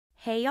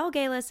Hey, y'all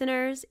gay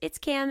listeners. It's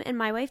Cam and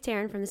my wife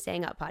Taryn from the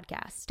Staying Up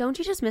podcast. Don't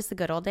you just miss the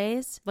good old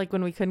days? Like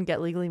when we couldn't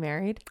get legally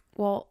married?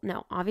 Well,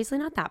 no, obviously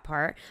not that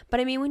part. But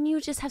I mean, when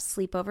you just have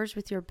sleepovers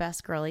with your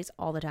best girlies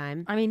all the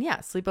time. I mean, yeah,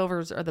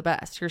 sleepovers are the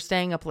best. You're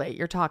staying up late,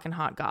 you're talking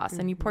hot goss,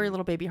 and you pour your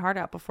little baby heart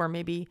out before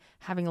maybe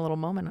having a little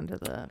moment under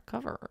the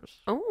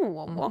covers. Oh,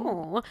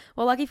 whoa.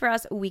 Well, lucky for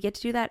us, we get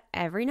to do that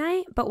every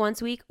night. But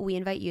once a week, we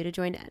invite you to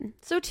join in.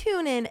 So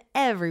tune in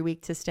every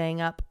week to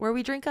Staying Up, where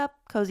we drink up,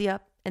 cozy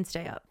up, and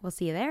stay up. We'll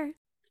see you there.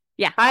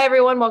 Yeah. Hi,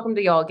 everyone. Welcome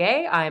to Y'all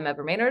Gay. I'm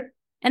Ever Maynard.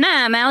 And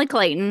I'm Allie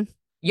Clayton.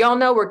 Y'all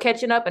know we're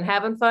catching up and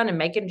having fun and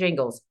making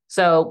jingles.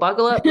 So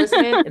buckle up,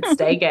 listen in, and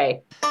stay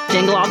gay.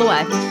 Jingle all the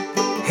way.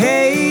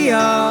 Hey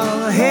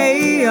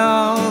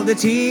y'all, the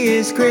tea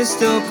is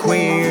crystal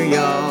clear,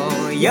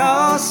 y'all.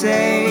 Y'all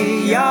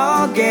say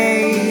y'all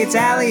gay, it's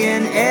Allie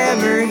and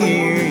Ever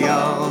here,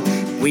 y'all.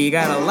 We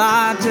got a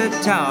lot to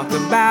talk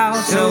about,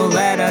 so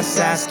let us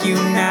ask you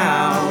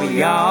now,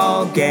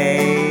 y'all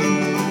gay.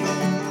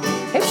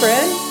 Hey,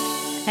 friend.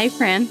 Hey,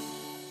 friend.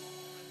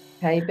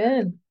 How you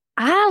been?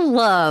 I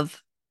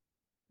love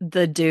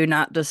the Do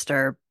Not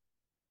Disturb.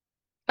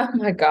 Oh,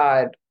 my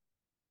God.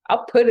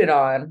 I'll put it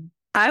on.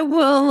 I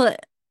will,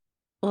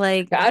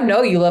 like... I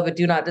know you love a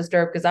Do Not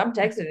Disturb because I'm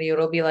texting you.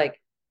 It'll be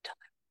like, don't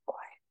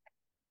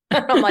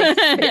let me quiet. I'm like,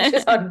 bitch,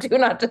 just on Do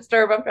Not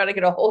Disturb. I'm trying to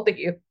get a hold of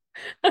you.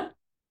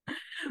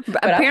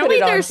 But apparently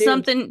there's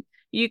something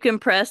you can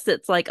press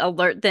that's like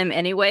alert them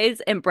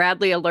anyways, and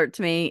Bradley alerts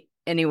me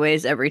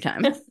anyways every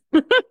time.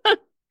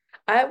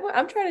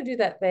 I'm trying to do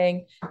that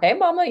thing. Hey,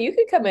 Mama, you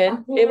can come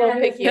in. It won't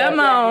pick you up.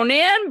 Come on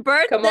in,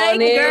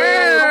 birthday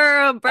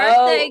girl.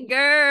 Birthday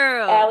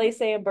girl. Allie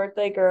saying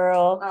birthday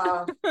girl.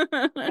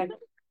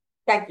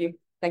 Thank you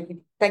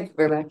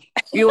very much.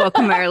 You're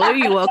welcome, Mary Lou.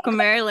 You're welcome,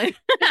 Mary Lou.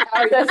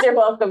 You're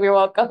welcome. You're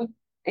welcome.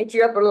 Ain't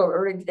you up a little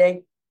early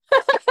today?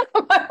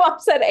 My mom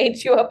said,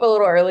 "Ain't you up a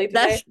little early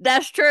today?"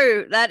 That's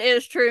true. That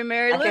is true,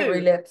 Mary Lou. I can't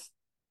read lips.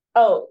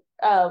 Oh,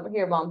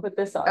 here, Mom, put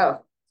this on. Oh,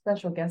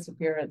 special guest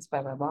appearance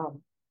by my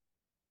mom.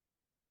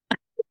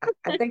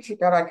 I think she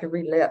thought I could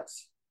read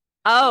lips.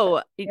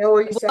 Oh, You know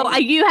what you're well,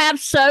 saying? you have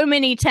so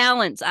many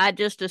talents. I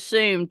just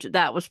assumed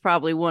that was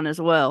probably one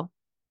as well.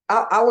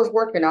 I was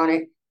working on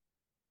it,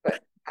 but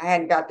I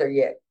hadn't got there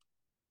yet.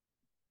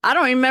 I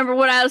don't remember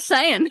what I was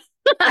saying.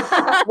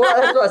 Well,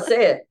 that's what I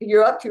said.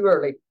 You're up too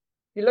early.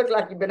 You look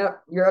like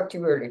you're up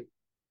too early.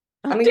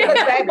 I mean, you look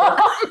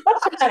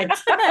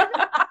fabulous.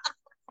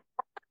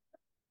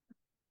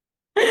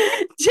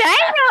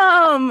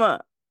 Damn!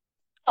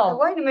 Oh,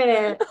 wait a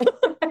minute.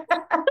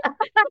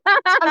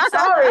 I'm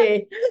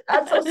sorry.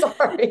 I'm so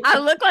sorry. I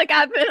look like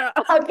I've been...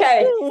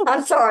 Okay,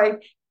 I'm sorry.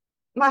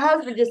 My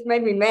husband just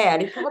made me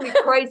mad. He called me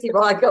crazy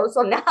while I go,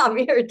 so now I'm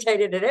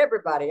irritated at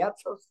everybody. I'm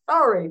so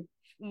sorry.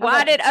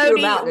 Why did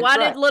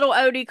little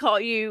Odie call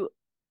you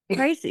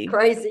crazy?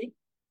 Crazy.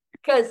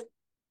 Because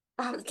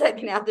I was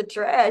taking out the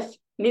trash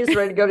and he was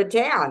ready to go to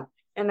town.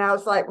 And I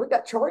was like, we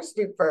got chores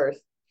to do first.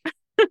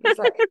 He's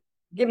like,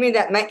 give me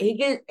that.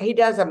 He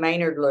does a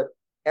Maynard look,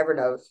 ever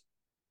knows.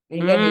 And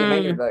he gave me a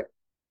Maynard look.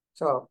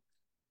 So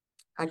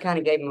I kind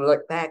of gave him a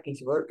look back. He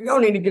said, well, you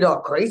don't need to get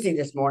all crazy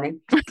this morning.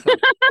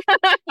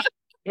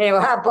 Anyway,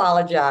 I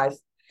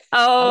apologize.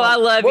 Oh, I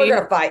love We're you.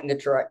 going to fight in the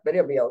truck, but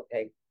it'll be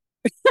okay.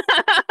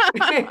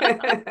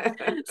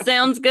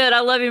 Sounds good. I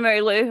love you, Mary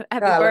Lou.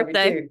 Happy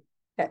birthday.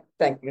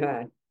 Thank you,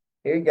 hon.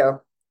 Here you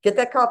go. Get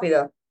that coffee,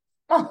 though.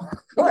 Oh,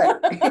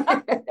 What?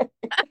 Here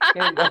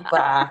you go.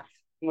 Bye.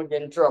 I'm going to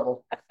get in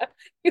trouble.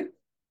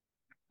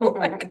 oh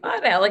my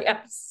God, Allie.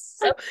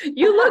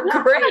 You look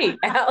great,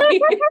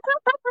 Allie.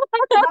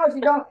 No,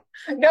 she don't.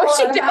 No,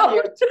 she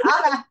don't.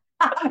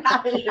 I'm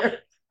out of here.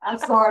 I'm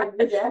sorry.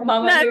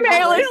 Mama, No,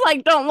 Mary Lou's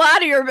like, don't lie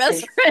to your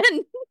best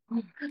friend.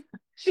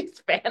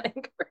 she's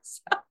fanning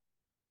herself.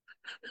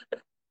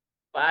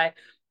 Bye.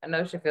 I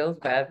know she feels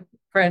bad.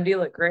 Friend, you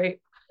look great.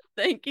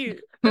 Thank you.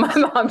 My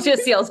mom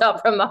just yells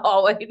out from the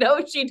hallway.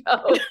 No, she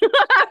don't.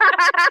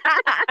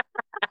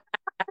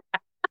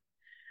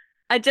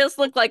 I just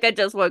look like I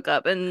just woke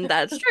up, and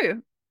that's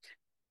true.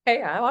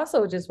 Hey, I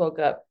also just woke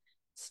up,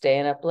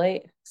 staying up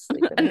late,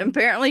 sleeping. And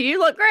apparently you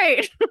look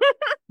great.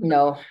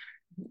 No,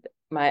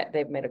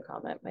 they've made a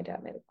comment. My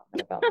dad made a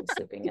comment about me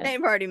sleeping in.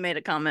 They've already made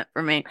a comment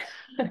for me.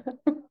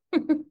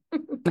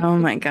 Oh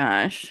my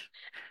gosh.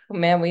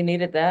 Man, we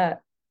needed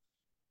that.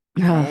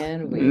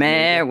 Man,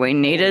 we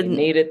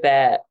needed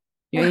that.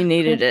 We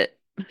needed it.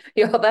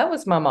 Yo, that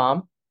was my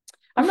mom.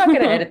 I'm not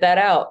gonna edit that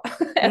out.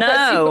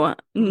 No.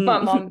 My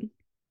mom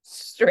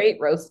straight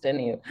roasting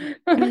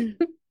you.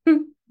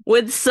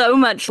 With so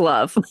much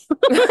love.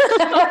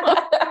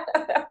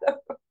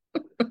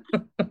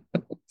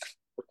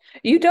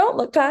 You don't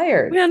look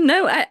tired. Well,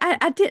 no,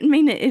 I didn't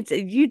mean it. It's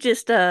you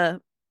just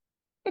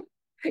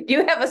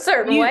you have a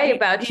certain way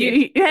about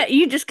you.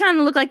 You just kind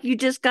of look like you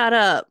just got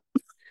up.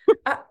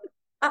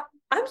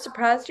 I'm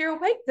surprised you're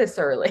awake this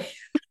early.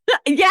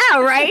 Yeah,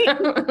 right.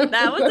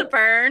 That was a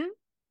burn.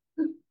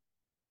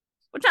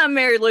 What time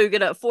Mary Lou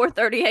get up?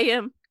 4:30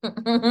 a.m.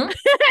 Mm-hmm.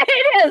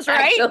 It is,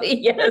 right?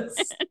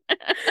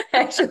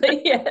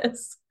 Actually,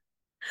 yes.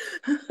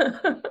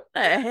 The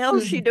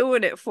hell's she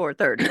doing at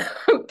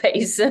 4:30?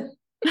 Pacing.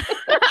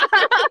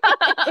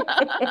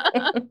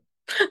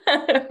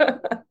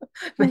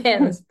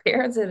 Man, his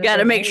parents got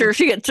to make sure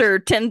she gets her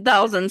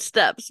 10,000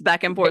 steps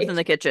back and forth in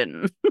the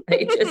kitchen.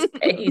 They just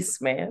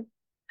pace, man.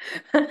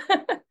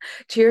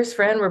 Cheers,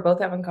 friend. We're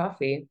both having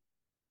coffee.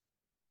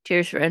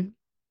 Cheers, friend.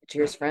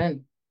 Cheers,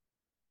 friend.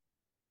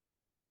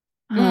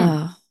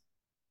 Oh,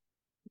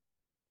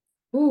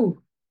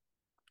 Ooh,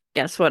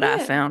 guess what I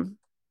Yeah. found?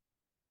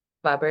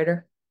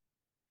 vibrator.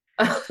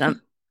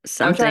 Something.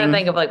 I'm trying to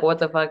think of like what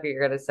the fuck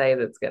you're gonna say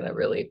that's gonna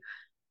really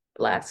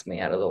blast me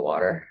out of the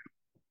water.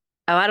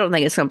 Oh, I don't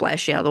think it's gonna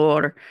blast you out of the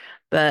water,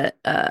 but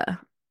And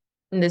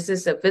this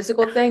is a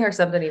physical thing or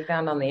something you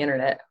found on the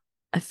internet?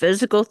 a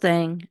physical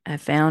thing I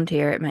found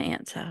here at my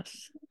aunt's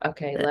house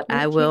Okay, that let me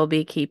I will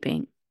be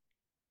keeping.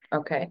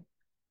 Okay.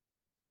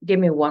 Give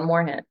me one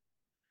more hint.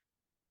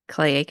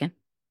 Clay Aiken.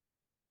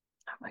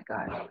 Oh my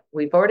God.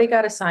 We've already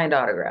got a signed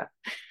autograph.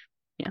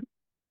 Yeah.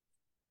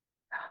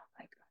 Oh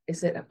my God.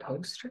 Is it a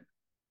poster?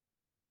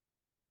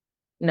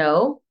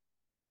 No.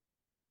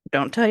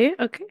 Don't tell you.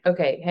 Okay.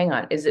 Okay, hang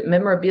on. Is it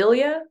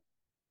memorabilia?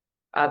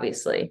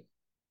 Obviously.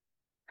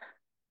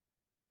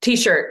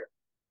 T-shirt.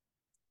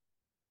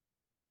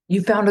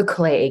 You found a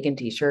Clay Aiken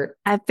t-shirt?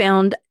 I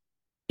found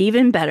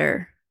even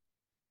better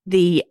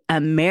the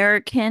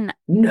American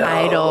No.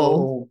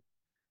 Idol,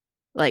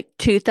 like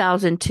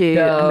 2002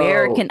 No,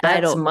 American that's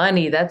Idol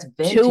money. That's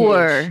vintage.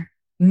 tour.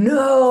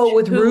 No,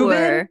 with Ruben?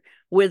 Tour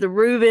with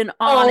Ruben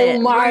on Oh it.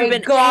 my Ruben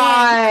and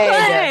God.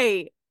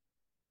 Clay.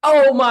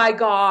 Oh my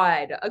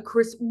God.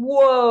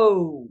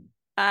 Whoa.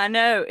 I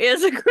know.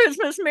 It's a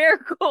Christmas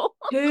miracle.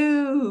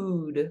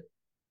 Dude.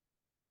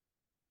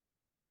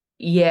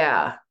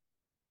 Yeah.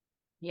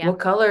 Yeah. What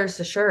color is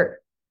the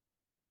shirt?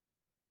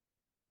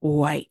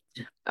 White.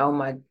 Oh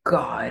my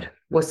God.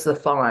 What's the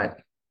font?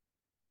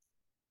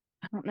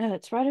 I don't know.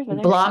 It's right over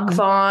there. Block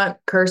font,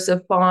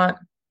 cursive font,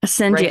 I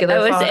send you. regular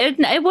Oh, font?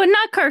 it was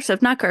not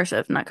cursive. Not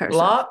cursive. Not cursive.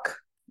 block?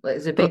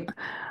 Is it big?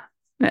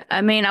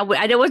 I mean, I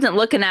wasn't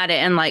looking at it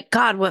and like,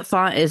 God, what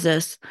font is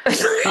this?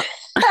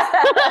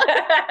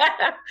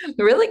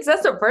 Really? Because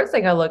that's the first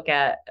thing I look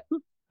at.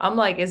 I'm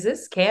like, is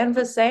this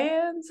Canvas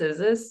Sans? Is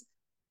this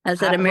I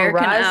said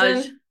American Idol.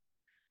 Horizon?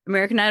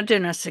 American Idol.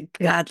 And I said,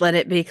 God, let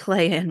it be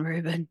Clay and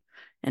Ruben.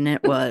 And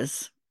it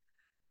was.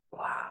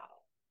 Wow.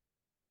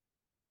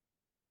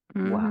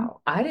 Mhm.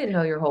 Wow. I didn't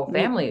know your whole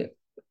family.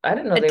 I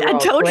didn't know they I were all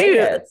told clay you.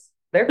 heads.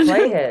 They're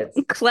clay heads.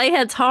 Clay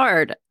head's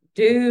hard.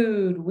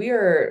 Dude, we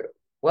are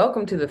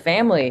welcome to the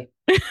family.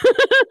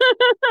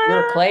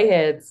 We're clay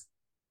heads.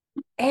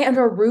 And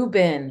a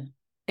Reuben.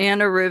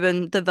 And a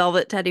Reuben, the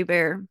velvet teddy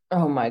bear.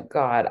 Oh my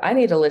God. I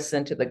need to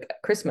listen to the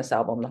Christmas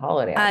album, the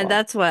holiday album.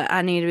 That's what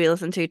I need to be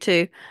listening to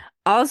too.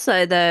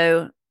 Also,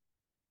 though,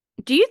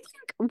 do you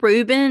think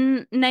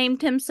Reuben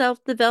named himself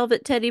the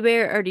velvet teddy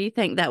bear, or do you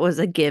think that was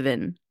a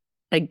given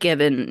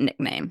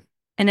nickname?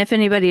 And if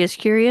anybody is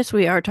curious,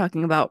 we are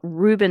talking about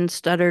Reuben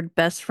Studdard,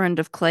 best friend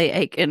of Clay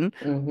Aiken,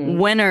 Mhm.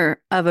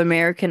 winner of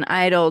American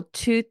Idol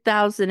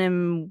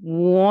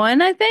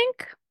 2001, I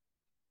think.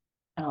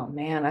 Oh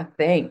man, I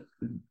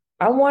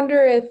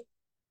wonder if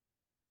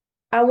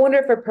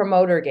a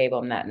promoter gave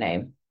him that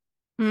name.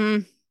 Hmm.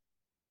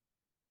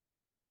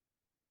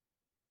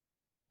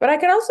 But I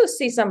could also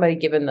see somebody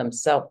giving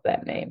themselves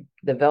that name,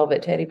 the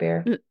Velvet Teddy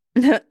Bear.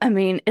 I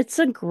mean, it's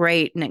a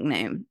great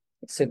nickname.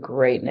 It's a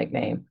great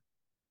nickname.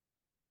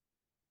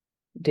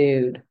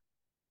 Dude.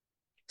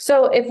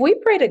 So if we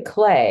pray to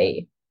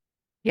Clay,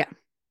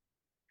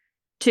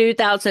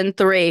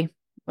 2003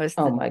 was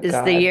Oh my is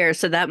God. the year,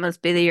 so that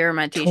must be the year of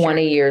my t-shirt.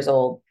 20 years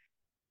old.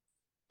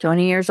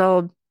 20 years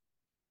old.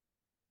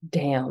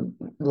 Damn,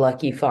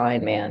 lucky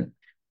find, man.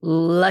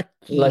 Lucky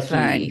Lucky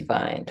find.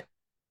 find.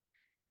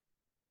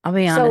 I'll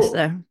be honest So-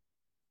 though.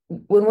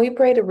 When we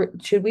pray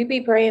should we be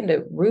praying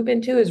to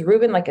Reuben too? Is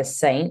Reuben like a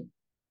saint?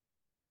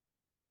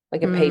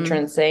 Like a Mm.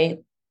 patron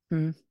saint?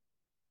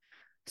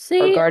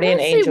 See, guardian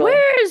let's see, angel.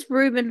 where is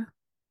Reuben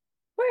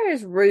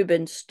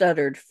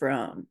Studdard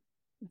from?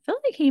 I feel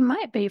like he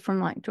might be from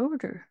like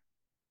Georgia.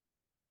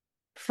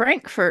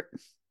 Frankfurt.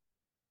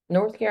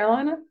 North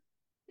Carolina?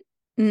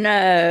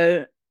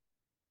 No.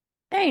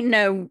 Ain't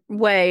no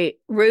way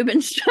Reuben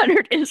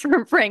Studdard is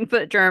from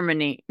Frankfurt,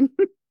 Germany. All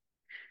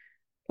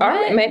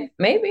right, What?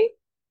 maybe.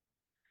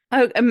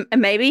 Oh,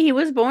 maybe he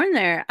was born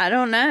there. I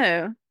don't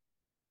know.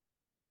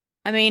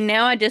 I mean,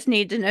 now I just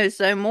need to know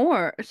so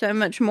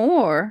much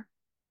more.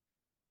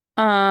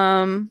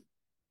 I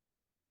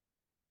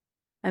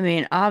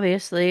mean,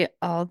 obviously,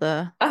 all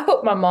the I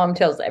hope my mom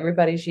tells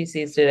everybody she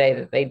sees today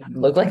that they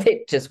look like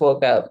they just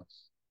woke up.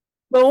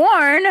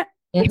 born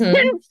Mhm.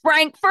 in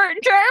Frankfurt,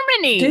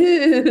 Germany,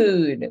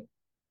 Dude.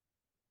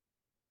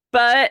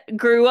 but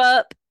grew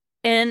up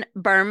in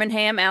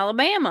Birmingham,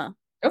 Alabama.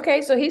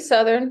 Okay, so he's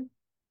Southern.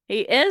 He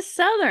is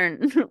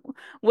Southern.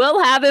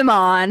 We'll have him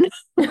on.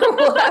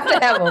 We'll have to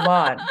have him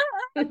on.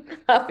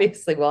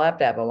 Obviously, we'll have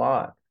to have him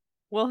on.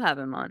 We'll have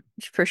him on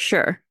for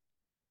sure.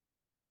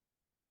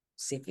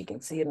 See if you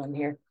can see it on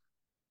here.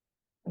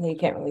 You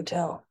can't really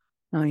tell.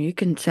 Oh, you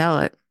can tell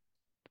it.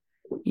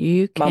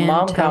 You My can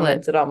mom tell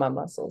it. commented on my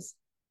muscles.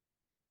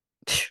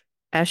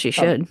 As she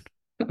should.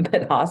 I've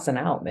been hossing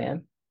out,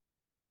 man.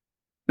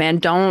 Man,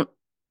 don't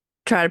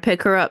try to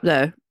pick her up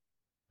though,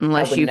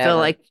 unless would you feel never.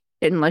 like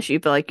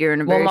you're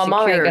in a Well, very my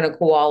mom ain't secure. gonna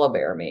koala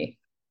bear me.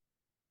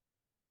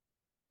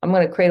 I'm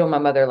gonna cradle my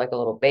mother like a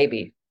little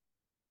baby.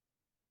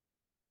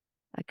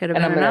 That could have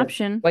And been I'm an gonna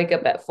option. wake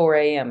up at 4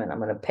 a.m. and I'm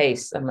gonna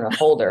pace. I'm gonna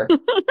hold her. And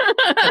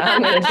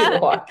I'm gonna do the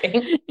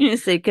walking. You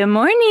say good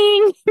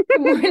morning.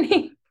 Good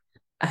morning.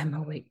 I'm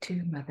awake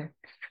too, mother.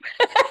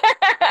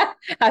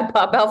 I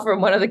pop out from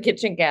one of the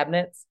kitchen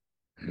cabinets.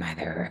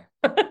 Mother.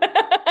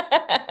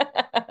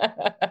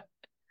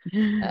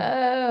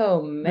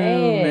 Oh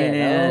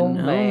man. Oh Oh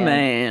man.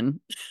 man.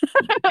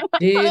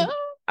 Dude,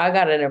 I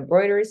got an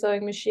embroidery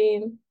sewing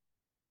machine.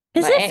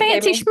 Is My it aunt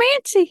gave fancy me.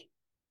 schmancy?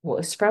 Well,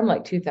 it's from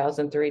like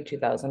 2003,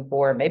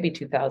 2004, maybe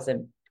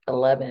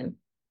 2011.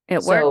 It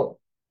worked. So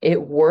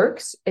it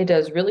works. It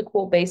does really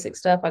cool basic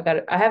stuff.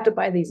 I have to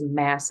buy these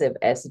massive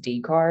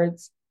SD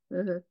cards.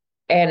 Mhm.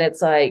 And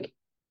it's like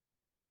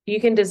you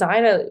can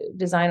design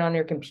on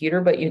your computer,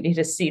 but you need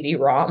a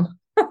CD-ROM.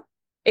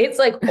 It's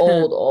like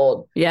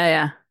old.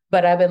 Yeah.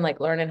 But I've been like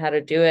learning how to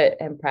do it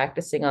and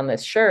practicing on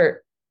this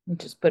shirt, and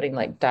just putting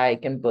like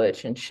Dyke and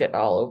Butch and shit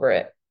all over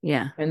it.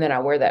 Yeah. And then I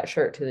wear that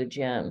shirt to the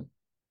gym.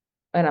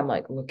 And I'm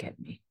like, look at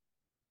me.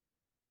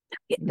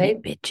 They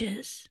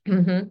bitches.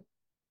 Mm-hmm.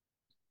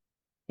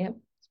 Yep,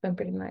 it's been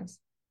pretty nice.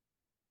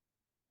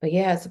 But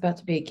yeah, it's about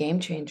to be a game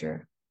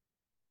changer,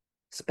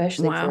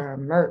 especially Wow. for our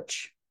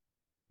merch.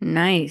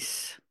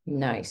 Nice.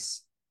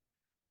 Nice.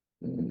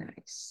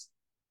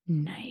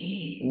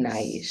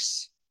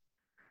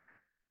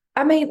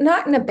 I mean,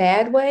 not in a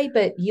bad way,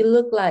 but you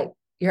look like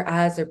your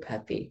eyes are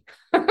puffy.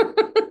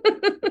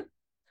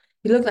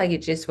 You look like you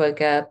just woke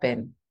up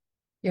and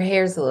your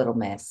hair's a little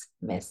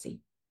messy.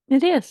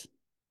 It is.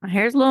 My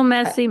hair's a little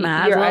messy.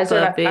 My eyes Your a eyes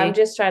little are not, puffy. I'm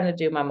just trying to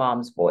do my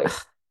mom's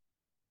voice.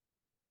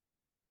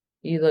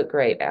 You look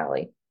great,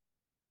 Allie.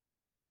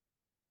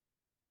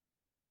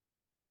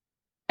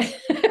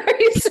 Are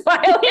you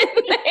smiling?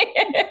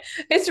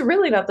 It's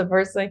really not the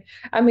first thing.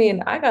 I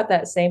mean, I got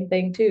that same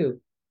thing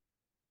too.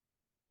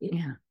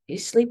 Yeah. You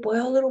sleep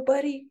well, little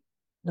buddy?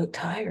 Look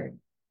tired.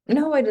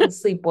 No, I didn't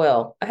sleep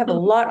well. I have a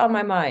lot on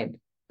my mind.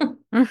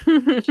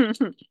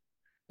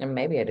 And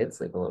maybe I did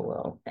sleep a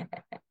little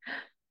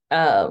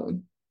well.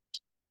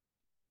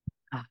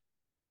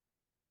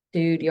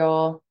 Dude,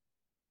 y'all,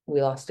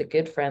 we lost a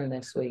good friend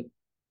this week.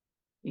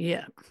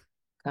 Yeah.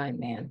 Kind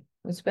man.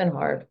 It's been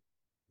hard.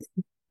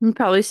 You've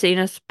probably seen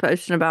us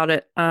posting about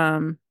it.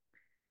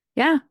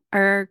 Yeah,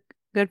 our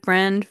good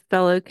friend,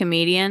 fellow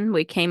comedian,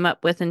 we came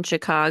up with in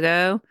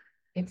Chicago.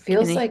 It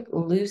feels Kenny. like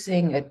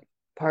losing a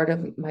part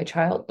of my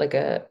child, like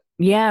a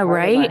Yeah, part of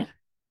right?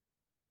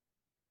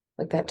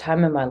 like that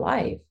time in my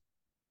life.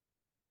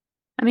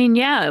 I mean,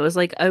 yeah, it was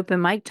like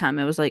open mic time.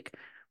 It was like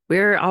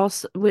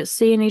we're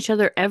seeing each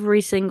other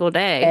every single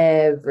day.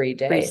 Every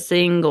Every day.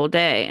 single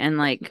day. And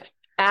like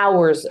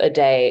Hours a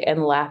day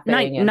and laughing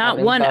and not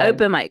having one fun.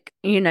 open mic.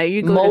 You know,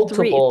 you go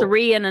Multiple. to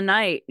three in a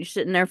night. You're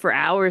sitting there for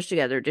hours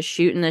together, just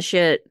shooting the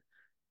shit.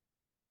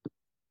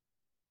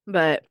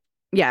 But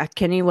yeah,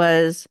 Kenny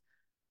was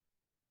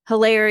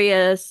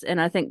hilarious, and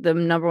I think the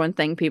number one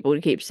thing people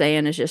would keep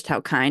saying is just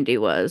how kind he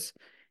was,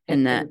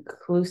 and that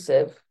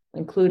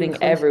including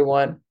Inclusive.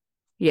 everyone.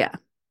 yeah,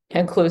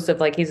 Inclusive,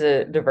 like he's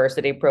a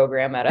diversity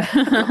program at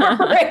a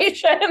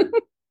corporation.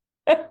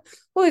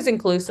 Well, he's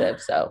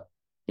inclusive, so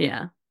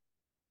yeah.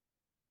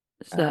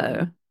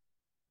 So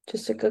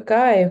just a good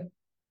guy.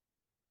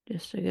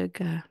 just a good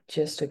guy.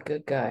 Just a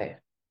good guy.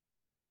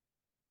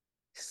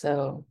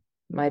 So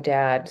my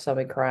dad saw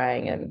me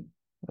crying and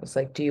was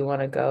like, do you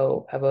want to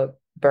go have a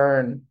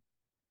burn?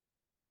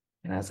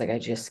 And I was like, I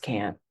just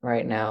can't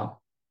right now.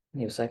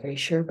 And he was like, are you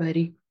sure,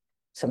 buddy?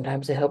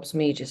 Sometimes it helps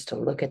me just to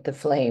look at the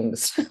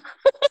flames.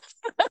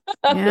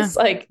 I Yeah. was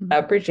like, I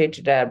appreciate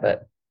you, Dad,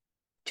 but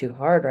too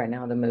hard right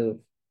now to move.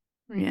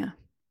 Yeah,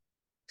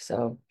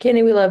 So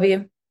Kenny, we love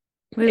you.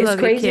 we It's love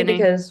crazy you, Kenny.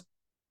 because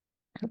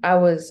I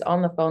was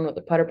on the phone with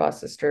the Putterboss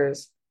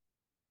sisters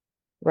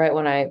right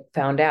when I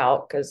found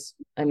out, because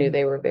I knew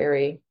they were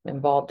very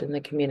involved in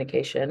the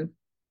communication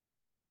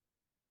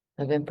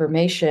of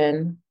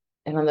information.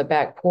 And on the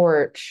back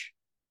porch,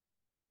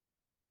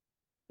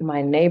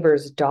 my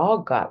neighbor's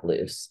dog got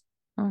loose.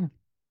 Oh.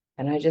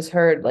 And I just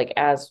heard, like,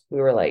 as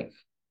we were like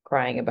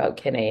crying about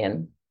Kenny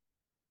and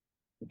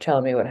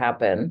telling me what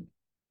happened,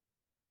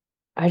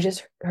 I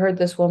just heard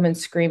this woman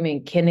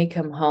screaming, Kenny,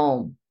 come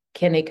home.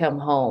 Kenny, come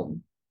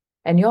home.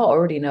 And y'all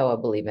already know I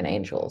believe in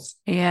angels.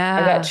 Yeah.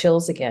 I got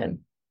chills again.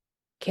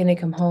 Kenny,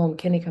 come home.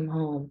 Kenny, come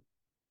home.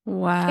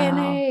 Wow.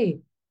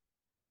 Kenny.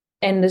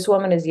 And this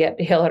woman is yet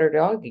to yell at her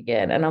dog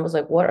again. And I was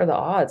like, what are the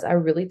odds? I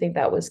really think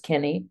that was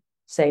Kenny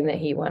saying that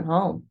he went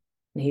home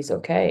and he's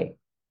okay.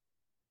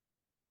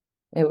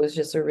 It was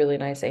just a really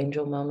nice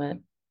angel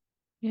moment.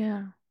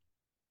 Yeah.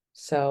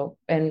 So,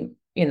 and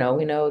we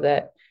know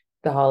that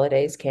the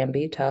holidays can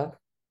be tough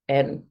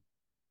and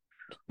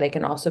they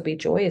can also be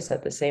joyous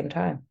at the same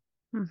time.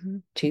 Mm-hmm.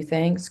 Two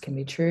things can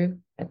be true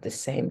at the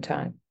same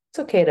time. It's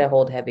okay to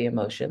hold heavy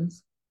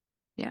emotions.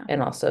 Yeah.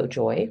 And also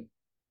joy.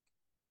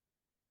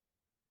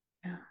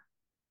 Yeah.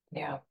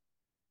 Yeah.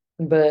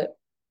 But,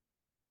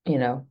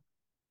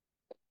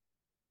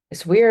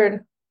 it's weird. I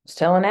was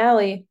telling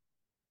Allie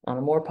on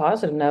a more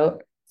positive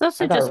note. It's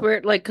also I got just a-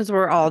 weird, like, because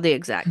we're all the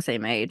exact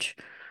same age.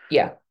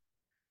 Yeah.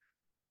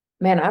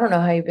 Man, I don't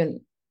know how you've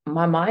been.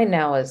 My mind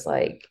now is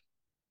like,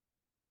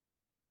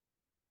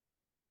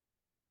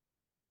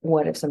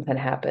 what if something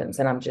happens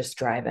and I'm just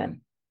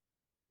driving?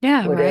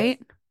 Yeah, What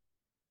right?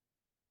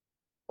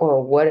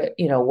 or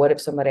what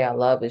if somebody I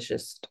love is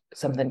just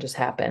something just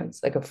happens,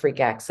 like a freak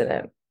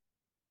accident?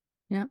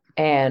 Yeah.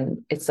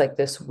 And it's like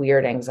this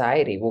weird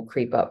anxiety will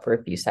creep up for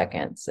a few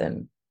seconds.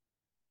 And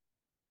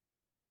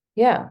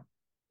yeah.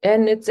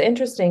 And it's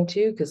interesting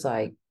too, because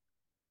like,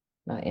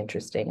 not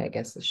interesting, I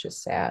guess it's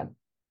just sad.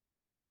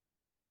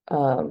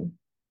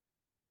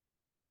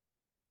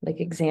 Like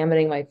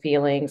examining my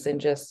feelings and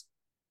just,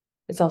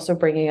 it's also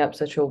bringing up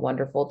such a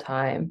wonderful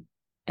time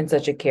and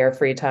such a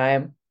carefree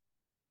time.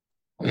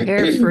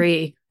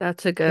 Carefree.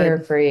 That's a good.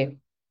 Carefree.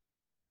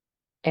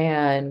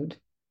 And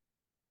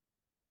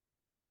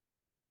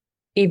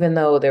even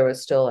though there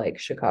was still like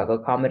Chicago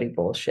comedy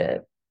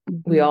bullshit,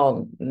 we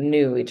all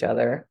knew each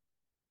other,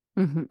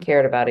 Mhm.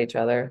 cared about each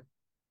other.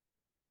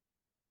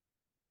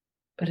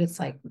 But it's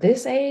like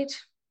this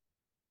age,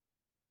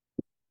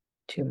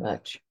 too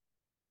much.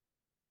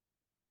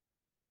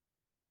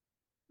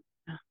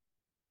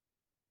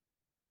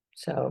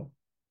 So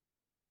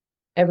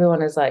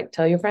everyone is like,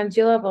 tell your friends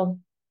you love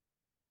them.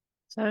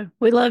 So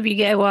we love you,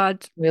 gay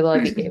wads. We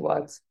love you, gay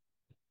wads.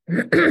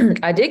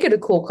 I did get a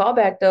cool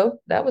callback though.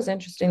 That was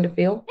interesting to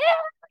feel.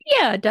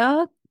 Yeah,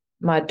 dog.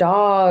 My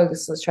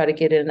dogs, let's try to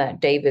get in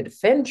that David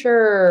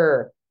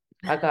Fincher.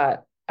 I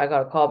got a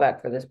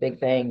callback for this big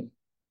thing,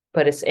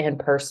 but it's in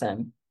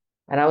person.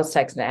 And I was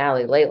texting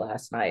Allie late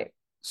last night,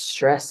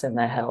 stressing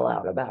the hell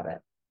out about it.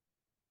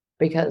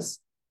 Because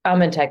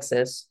I'm in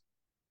Texas.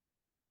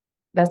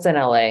 That's in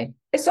LA.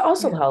 It's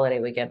also the holiday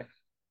weekend,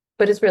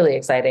 but it's really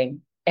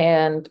exciting.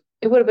 And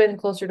it would have been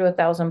closer to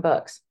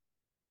 $1,000.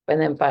 And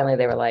then finally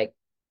they were like,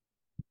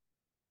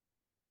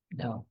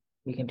 no,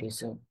 you can do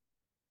Zoom.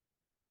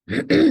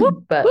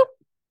 But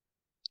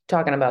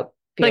talking about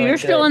But feeling you're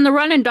still good, in the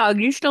running, dog.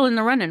 You're still in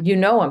the running.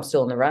 I'm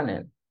still in the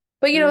running.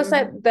 But it's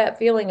that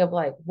feeling of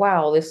like,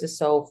 wow, this is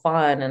so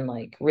fun and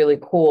like really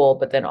cool,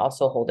 but then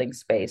also holding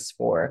space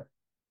for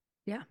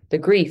the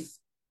grief.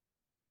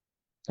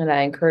 And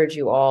I encourage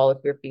you all, if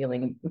you're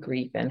feeling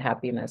grief and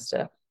happiness,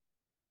 to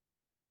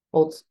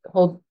hold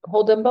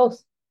them both at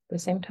the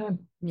same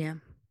time. Yeah.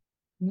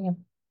 Yeah.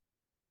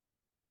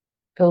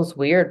 Feels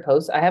weird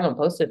I haven't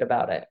posted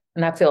about it.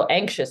 And I feel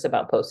anxious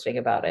about posting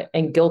about it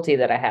and guilty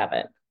that I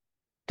haven't.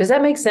 Does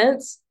that make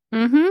sense?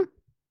 Mm-hmm.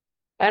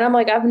 And I'm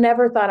like, I've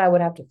never thought I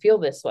would have to feel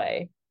this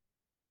way,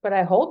 but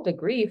I hold the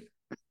grief.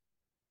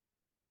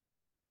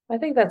 I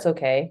think that's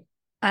okay.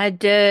 I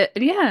did.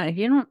 Yeah,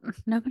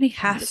 nobody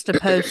has to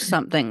post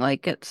something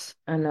like it's.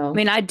 I know. I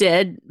mean, I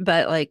did,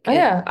 but like.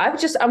 Yeah,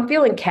 I'm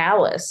feeling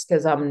callous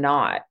because I'm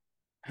not.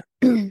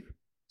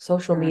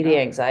 Social media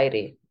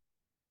anxiety.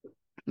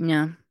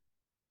 Yeah.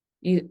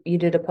 You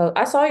did a post.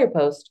 I saw your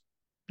post.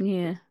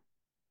 Yeah.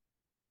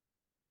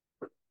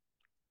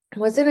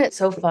 Wasn't it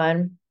so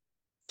fun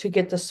to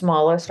get the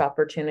smallest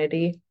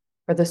opportunity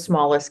or the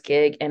smallest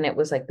gig? And it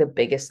was like the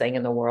biggest thing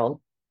in the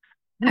world.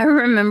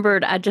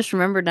 I just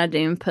remembered, I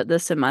didn't even put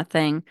this in my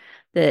thing,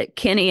 that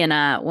Kenny and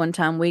I, one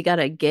time we got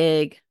a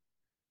gig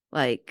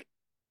like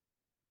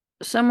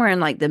somewhere in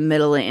like the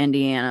middle of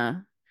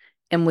Indiana,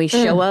 and we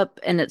show up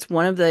and it's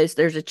one of those,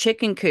 there's a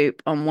chicken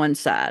coop on one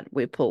side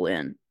we pull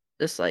in,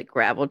 this like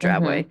gravel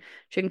driveway,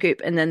 chicken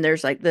coop, and then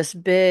there's like this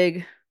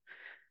big,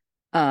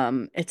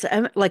 it's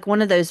like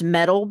one of those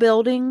metal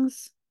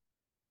buildings,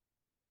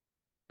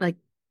 like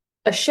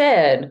a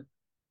shed.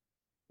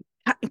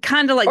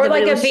 Kind of like, or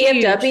like a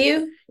VFW,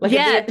 huge. like a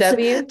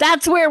VFW.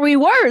 That's where we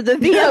were. The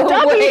VFW.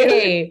 No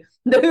way.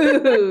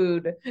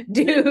 dude,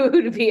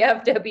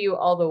 VFW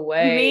all the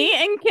way. Me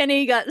and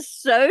Kenny got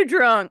so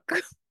drunk.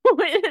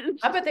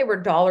 I bet they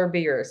were dollar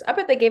beers. I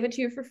bet they gave it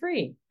to you for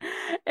free.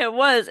 It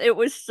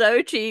was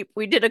so cheap.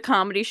 We did a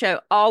comedy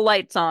show, all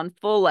lights on,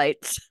 full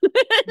lights.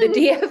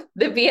 The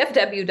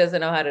VFW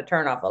doesn't know how to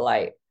turn off a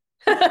light.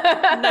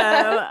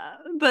 No,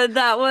 but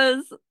that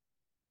was,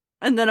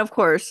 and then of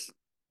course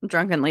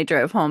drunkenly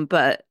drove home,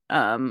 but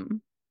but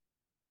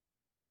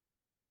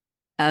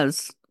I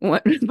just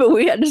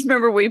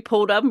remember we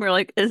pulled up and we were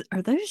like,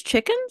 are those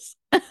chickens?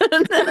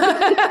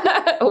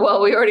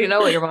 Well, we already know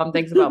what your mom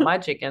thinks about my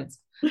chickens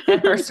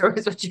and her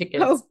stories with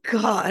chickens. Oh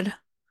God.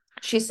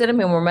 She's sending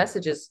me more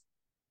messages.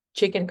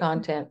 Chicken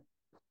content,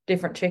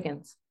 different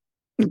chickens.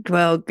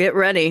 Well, get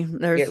ready.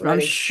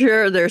 I'm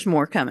sure there's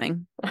more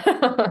coming.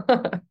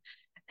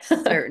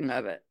 Certain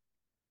of it.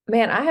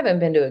 Man, I haven't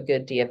been to a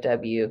good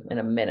DFW in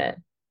a minute.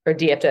 Or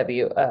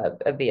DFW,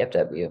 a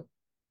VFW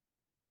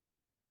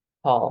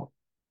hall.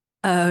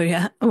 Oh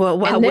yeah. Well,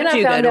 why would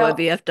you go to a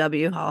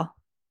VFW hall?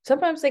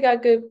 Sometimes they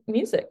got good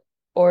music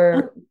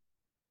or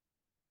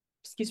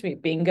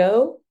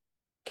bingo,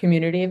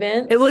 community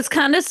events. It was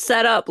kind of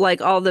set up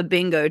like all the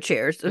bingo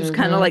chairs. It was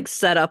kind of Mhm. like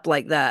set up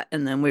like that.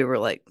 And then we were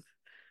like,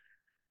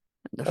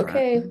 at the front.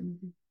 Okay.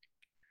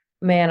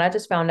 Man, I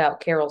just found out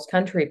Carol's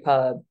Country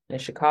Pub in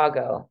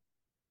Chicago.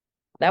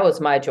 That was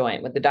my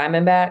joint with the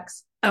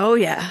Diamondbacks. Oh,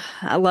 yeah.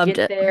 I loved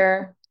Get it.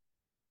 there,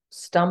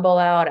 stumble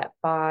out at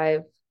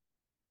 5,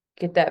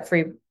 get that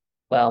free.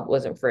 Well, it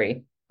wasn't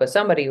free, but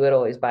somebody would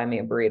always buy me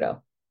a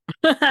burrito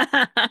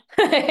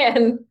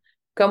and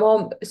come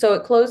home. So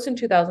it closed in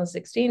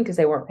 2016 because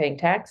they weren't paying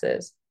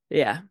taxes.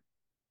 Yeah.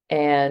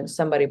 And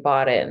somebody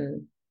bought it,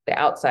 and the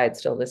outside's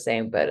still the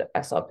same, but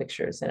I saw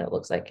pictures and it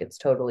looks like it's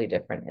totally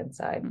different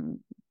inside.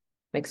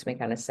 Makes me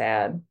kind of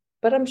sad,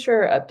 but I'm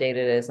sure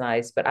updated is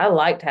nice. But I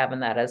liked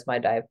having that as my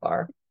dive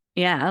bar.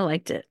 Yeah, I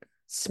liked it.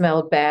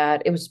 Smelled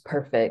bad. It was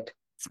perfect.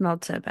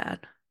 Smelled so bad.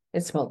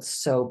 It smelled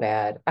so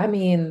bad. I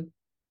mean,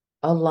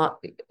 a Long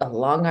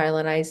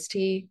Island iced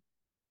tea.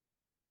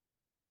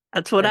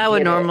 That's what I would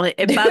Forget it. normally.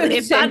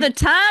 If by the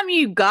time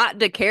you got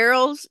to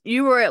Carol's,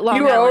 you were at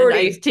Long Island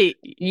iced tea.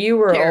 You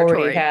were territory.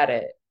 already had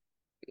it.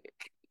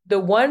 The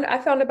one I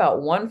found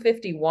about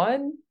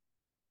 151.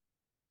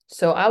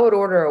 So I would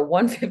order a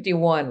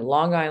 151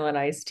 Long Island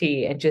iced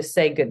tea and just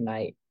say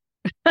goodnight.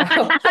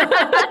 I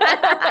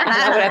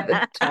would have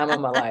the time of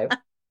my life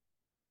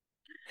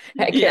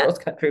at Yeah. Carol's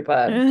Country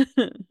Pub.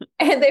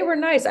 And they were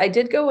nice. I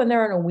did go in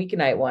there on a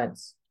weeknight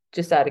once,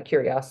 just out of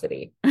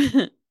curiosity.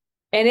 And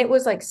it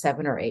was like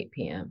 7 or 8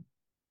 p.m.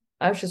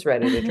 I was just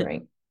ready to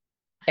drink.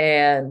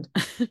 And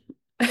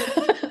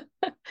I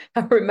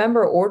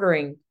remember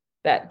ordering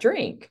that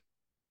drink.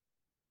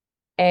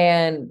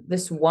 And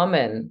this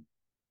woman,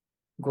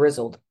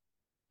 grizzled,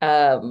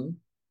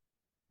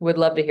 would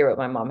love to hear what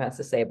my mom has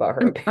to say about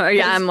her. Oh,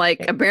 yeah, I'm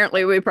like,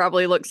 apparently we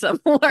probably look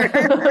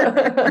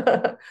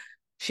similar.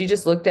 She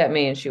just looked at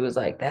me and she was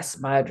like, "That's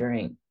my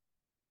drink."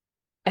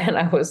 And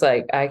I was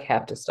like, I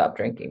have to stop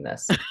drinking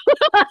this.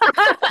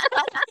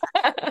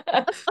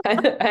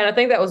 And I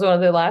think that was one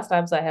of the last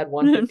times I had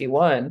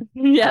 151.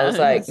 Yeah, I was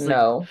like, it's like,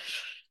 no.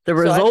 the So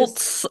I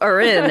results are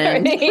in,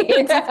 and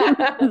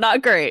Yeah.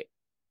 not great.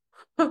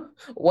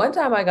 One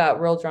time I got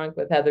real drunk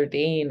with Heather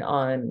Dean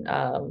on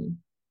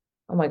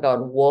oh my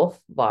God, Wolf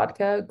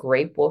vodka,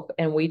 grape Wolf,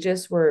 and we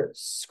just were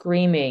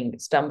screaming,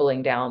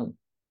 stumbling down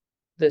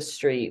the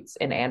streets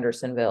in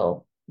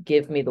Andersonville.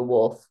 Give me the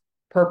Wolf,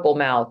 purple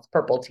mouth,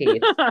 purple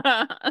teeth.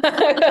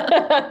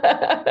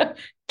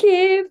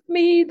 Give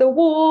me the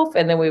Wolf,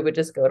 and then we would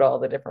just go to all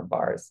the different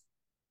bars.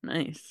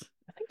 Nice.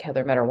 I think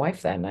Heather met her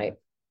wife that night.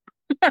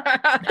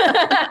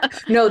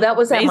 No, that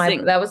was at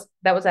Amazing. that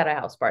was at a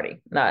house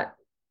party, not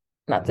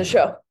the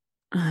show.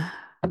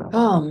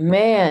 Oh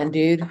man,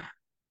 dude.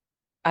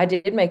 I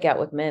did make out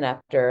with men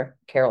after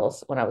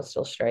Carol's when I was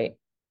still straight.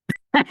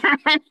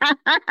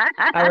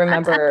 I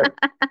remember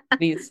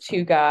these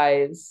two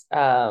guys.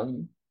 Oh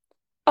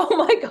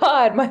my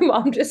God, my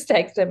mom just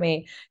texted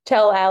me.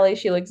 Tell Allie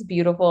she looks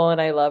beautiful and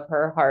I love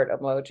her, heart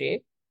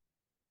emoji.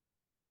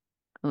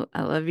 Oh,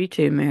 I love you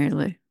too, Mary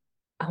Lou.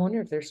 I wonder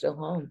if they're still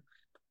home.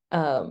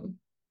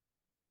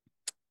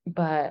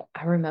 But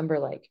I remember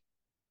like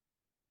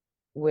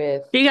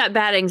with She got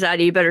bad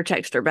anxiety. You better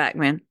text her back,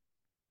 man.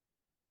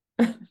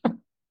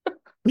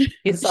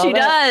 you saw She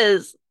that?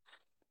 does.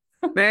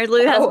 Mary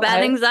Lou has Oh,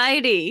 bad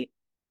anxiety.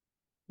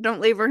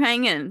 Don't leave her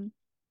hanging.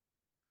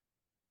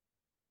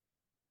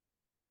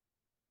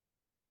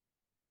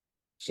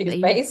 She's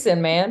Baby.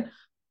 basing, man.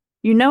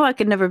 You know I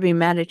could never be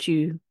mad at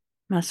you,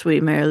 my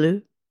sweet Mary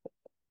Lou.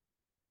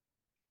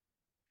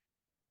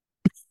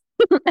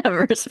 Have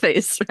her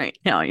face right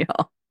now,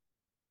 y'all.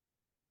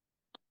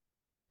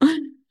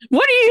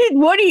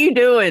 What are you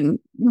doing?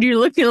 You're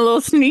looking a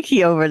little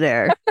sneaky over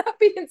there. I'm not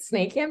being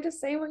sneaky. I'm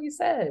just saying what you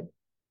said.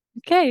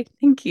 Okay,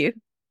 thank you.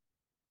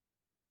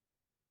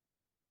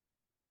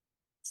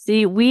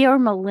 See, we are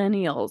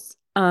millennials,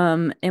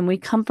 and we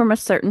come from a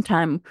certain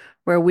time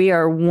where we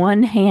are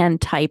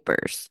one-hand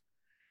typers.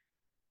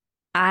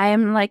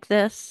 I'm like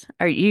this.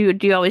 Do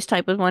you always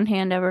type with one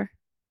hand ever?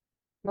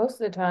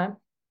 Most of the time.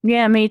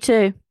 Yeah, me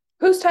too.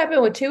 Who's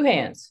typing with 2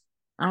 hands?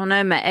 I don't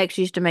know. My ex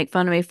used to make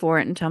fun of me for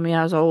it and tell me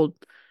I was old.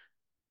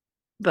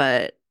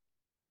 But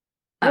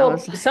I Well,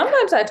 was like,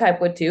 sometimes I type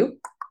with 2.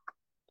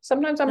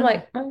 Sometimes I'm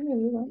like,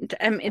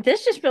 I mean,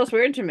 this just feels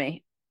weird to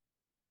me.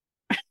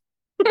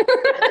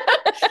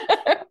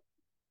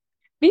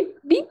 beep,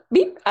 beep,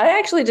 beep. I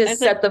actually just I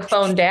set the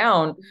phone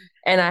down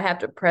and I have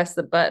to press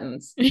the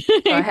buttons. So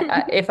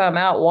if I'm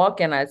out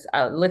walking, I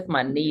lift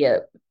my knee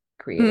up,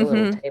 create a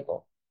little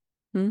table.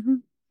 Mm-hmm.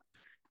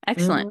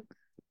 Excellent.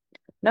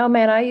 No,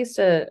 man, I used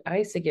to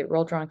get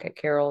real drunk at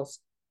Carol's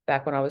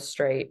back when I was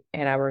straight,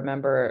 and I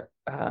remember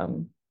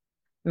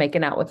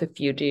making out with a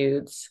few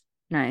dudes,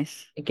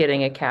 Nice.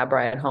 getting a cab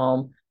ride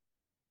home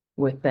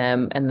with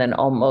them, and then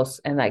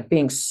like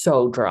being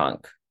so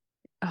drunk.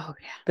 Oh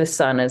yeah. The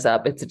sun is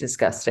up. It's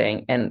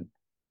disgusting, and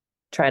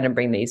trying to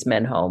bring these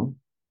men home.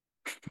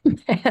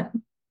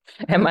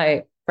 And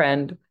my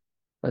friend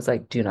was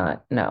like, "Do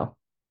not, no."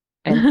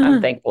 And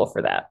I'm thankful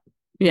for that.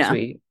 Yeah.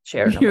 We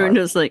shared. You were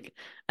just like,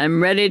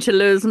 I'm ready to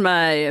lose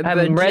my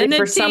I'm ready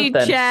for virginity,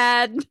 something.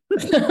 Chad.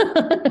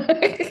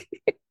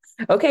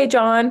 Okay,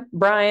 John,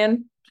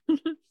 Brian,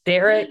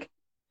 Derek,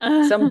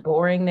 some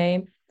boring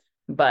name.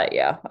 But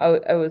yeah,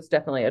 I was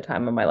definitely a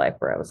time in my life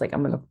where I was like,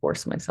 I'm going to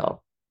force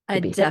myself. I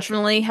be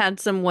definitely had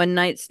some one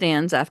night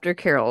stands after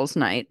Carol's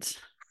night.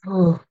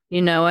 Oh,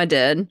 You know I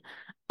did.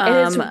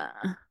 And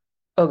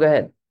go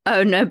ahead.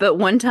 Oh no, but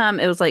one time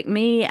it was like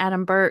me,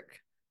 Adam Burke,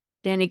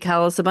 Danny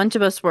Callis, a bunch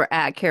of us were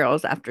at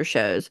Carol's after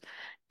shows.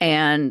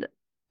 And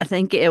I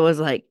think it was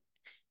like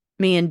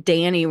me and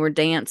Danny were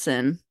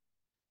dancing.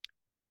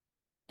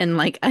 And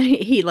like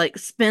he like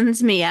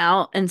spins me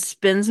out and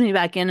spins me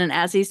back in. And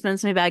as he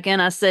spins me back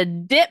in, I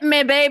said, "Dip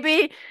me,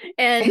 baby."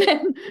 And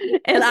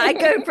and I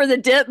go for the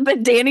dip,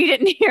 but Danny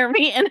didn't hear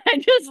me, and I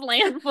just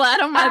land flat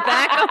on my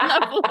back on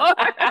the floor.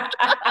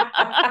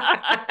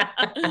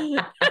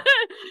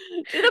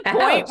 To the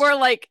point where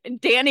like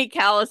Danny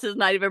Callis is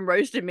not even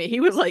roasting me. He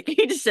was like,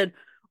 he just said,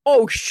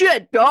 "Oh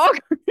shit, dog.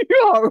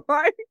 You're all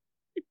right.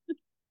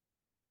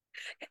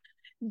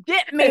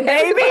 Dip me,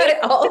 baby."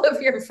 All of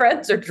your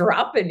friends are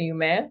dropping you,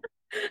 man.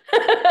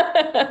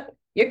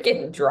 You're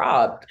getting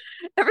dropped.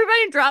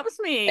 Everybody drops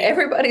me.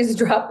 Everybody's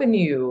dropping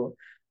you.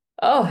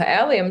 Oh,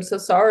 Allie, I'm so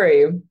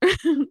sorry.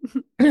 I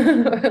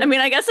mean,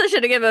 I guess I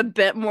should have given a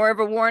bit more of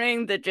a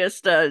warning than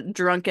just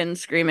drunken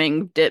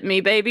screaming, "Dip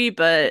me, baby,"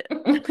 but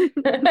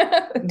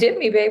Dip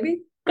me, baby.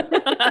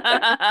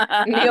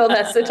 Neil,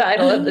 that's the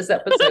title of this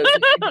episode.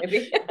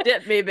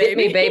 Dip me, baby. Dip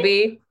me,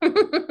 baby.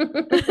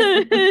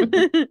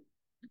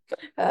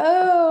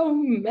 Oh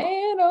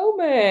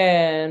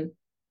man.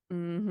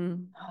 Mm-hmm.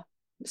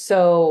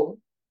 So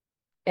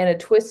in a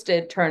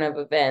twisted turn of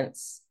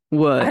events,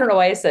 What? I don't know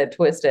why I said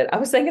twisted. I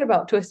was thinking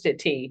about Twisted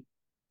Tea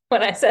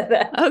when I said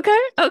that. Okay.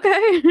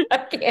 I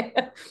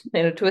can't.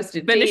 In a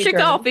Twisted Tea. Finish your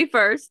coffee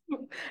first.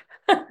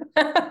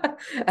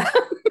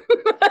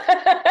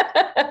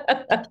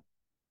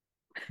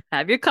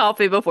 Have your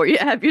coffee before you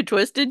have your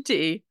Twisted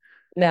Tea.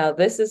 Now,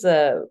 this is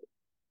a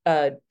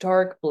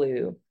dark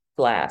blue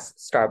glass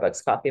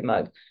Starbucks coffee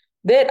mug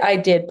that I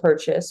did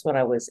purchase when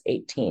I was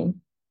 18.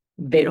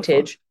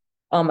 Vintage.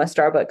 All my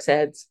Starbucks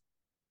heads.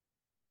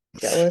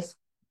 Jealous.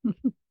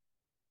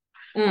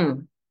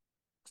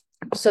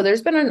 So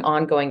there's been an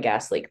ongoing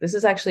gas leak. This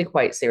is actually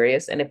quite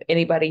serious. And if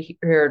anybody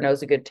here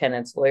knows a good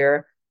tenants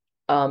lawyer,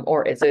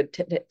 or is a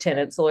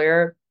tenants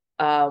lawyer,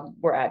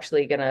 we're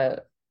actually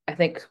I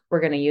think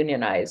we're gonna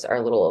unionize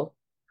our little.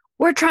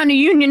 We're trying to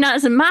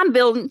unionize in my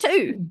building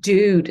too.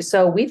 Dude,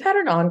 so we've had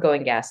an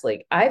ongoing gas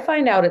leak. I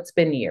find out it's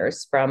been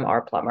years from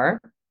our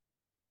plumber.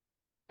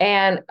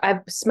 And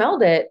I've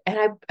smelled it,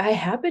 and I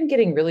have been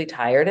getting really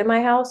tired in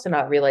my house and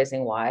not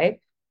realizing why.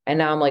 And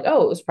now I'm like,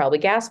 oh, it was probably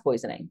gas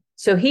poisoning.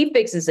 So he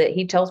fixes it.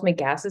 He tells me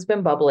gas has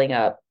been bubbling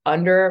up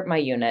under my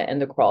unit in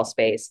the crawl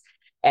space,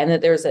 and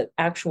that there's an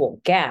actual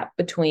gap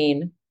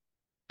between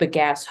the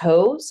gas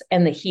hose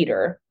and the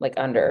heater, like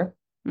under.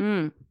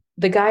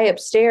 The guy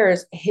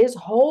upstairs, his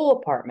whole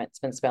apartment's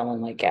been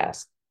smelling like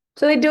gas.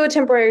 So they do a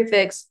temporary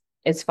fix.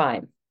 It's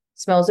fine.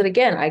 Smells it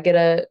again. I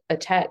get a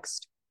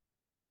text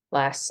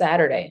last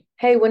Saturday.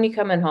 Hey, when you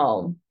coming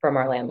home from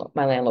my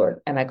landlord?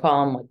 And I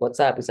call him like, what's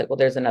up? He's like, well,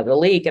 there's another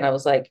leak. And I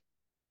was like,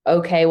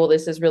 okay, well,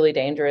 this is really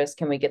dangerous.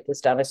 Can we get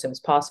this done as soon as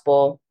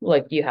possible?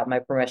 Like, you have my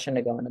permission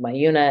to go into my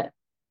unit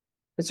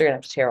because they're going to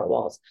have to tear out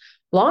walls.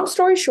 Long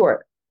story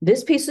short,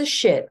 this piece of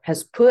shit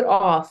has put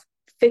off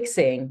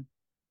fixing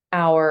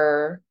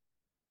our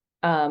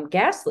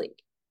gas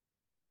leak.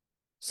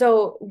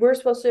 So we're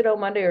supposed to know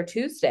Monday or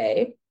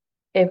Tuesday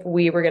if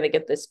we were going to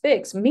get this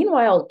fixed.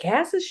 Meanwhile,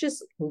 gas is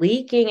just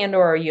leaking into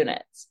our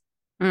units,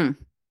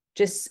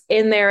 just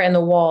in there in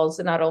the walls.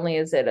 And not only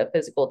is it a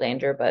physical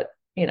danger, but,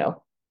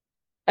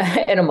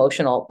 an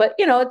emotional, but,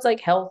 it's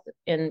like health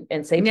and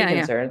safety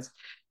concerns.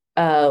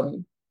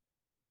 So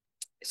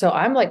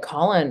I'm like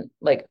calling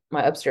like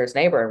my upstairs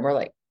neighbor, and we're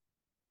like,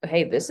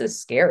 hey, this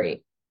is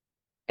scary.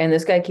 And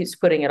this guy keeps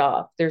putting it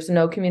off. There's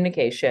no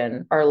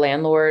communication. Our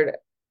landlord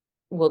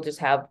will just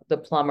have the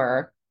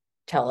plumber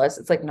tell us.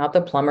 It's like not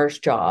the plumber's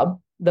job.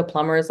 The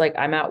plumber is like,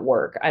 I'm at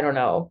work. I don't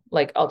know.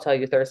 Like, I'll tell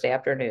you Thursday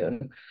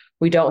afternoon.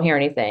 We don't hear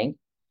anything.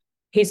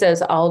 He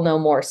says, I'll know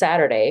more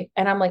Saturday.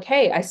 And I'm like,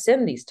 hey, I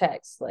send these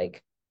texts,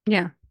 like,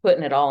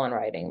 putting it all in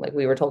writing. Like,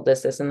 we were told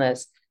this, this, and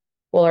this.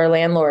 Well, our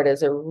landlord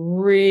is a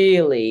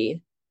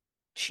really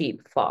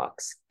cheap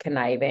fox,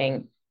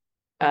 conniving.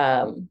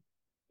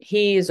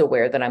 He's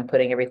aware that I'm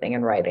putting everything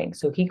in writing.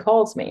 So he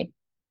calls me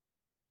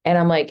and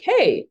I'm like,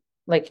 hey,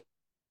 like,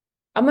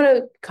 I'm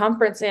going to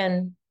conference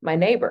in my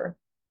neighbor.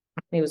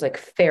 And he was like,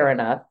 fair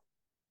enough.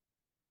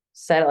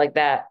 Said it like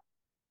that.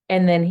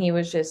 And then he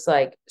was just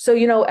like, so,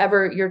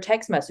 Ever, your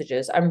text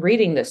messages, I'm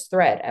reading this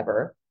thread,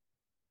 Ever.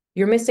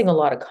 You're missing a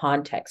lot of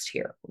context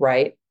here,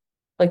 right?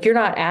 Like, you're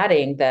not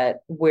adding that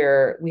we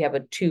have a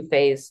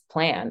 2-phase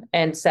plan.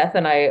 And Seth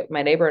and I,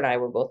 my neighbor and I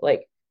were both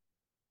like,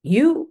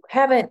 you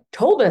haven't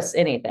told us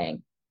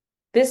anything.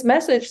 This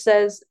message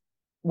says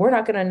we're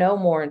not going to know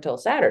more until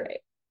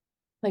Saturday.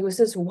 Like, it was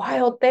this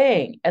wild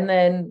thing. And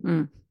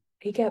then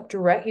he kept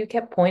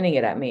pointing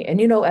it at me.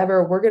 And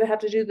Ever, we're gonna have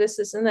to do this,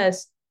 this, and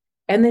this.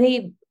 And then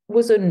he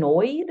was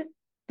annoyed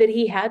that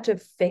he had to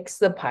fix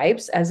the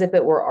pipes as if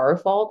it were our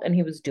fault and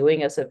he was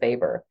doing us a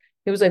favor.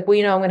 He was like,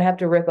 well, I'm gonna have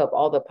to rip up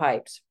all the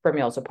pipes from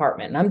y'all's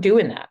apartment, and I'm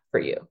doing that for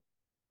you.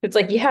 It's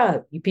like, yeah,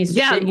 you piece of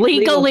shit.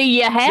 Legally,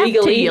 you have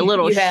to, you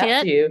little you shit.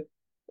 have to.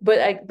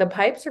 But the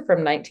pipes are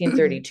from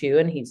 1932,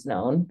 and he's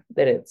known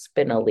that it's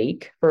been a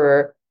leak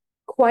for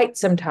quite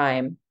some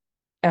time.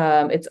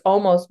 It's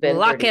almost been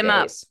Lock 30 him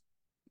up. days.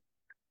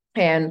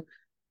 And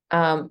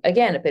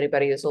again, if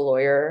anybody is a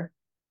lawyer,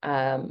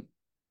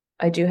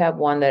 I do have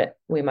one that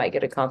we might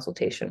get a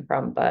consultation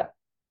from, but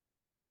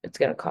it's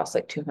going to cost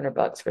like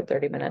 $200 for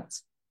 30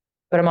 minutes.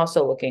 But I'm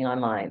also looking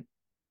online.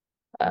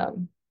 But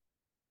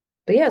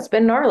yeah, it's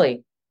been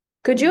gnarly.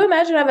 Could you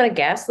imagine having a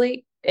gas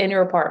leak in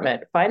your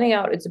apartment, finding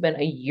out it's been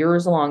a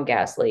years-long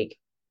gas leak,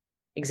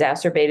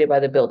 exacerbated by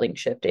the building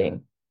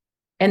shifting,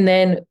 and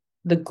then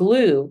the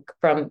glue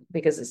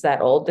because it's that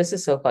old. This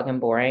is so fucking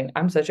boring.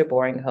 I'm such a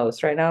boring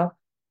host right now.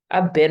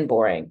 I've been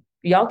boring.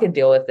 Y'all can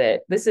deal with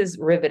it. This is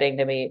riveting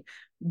to me.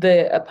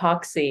 The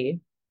epoxy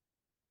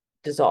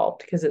dissolved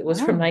because it was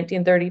from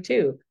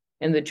 1932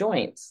 in the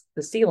joints,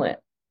 the sealant.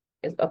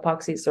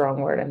 Epoxy is the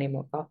wrong word. I need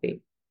more coffee.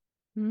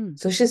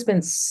 So it's just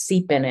been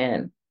seeping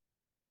in.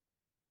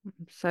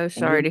 I'm so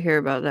sorry to hear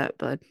about that,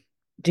 bud.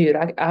 Dude,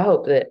 I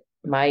hope that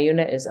my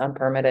unit is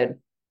unpermitted.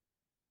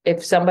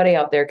 If somebody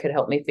out there could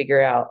help me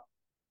figure out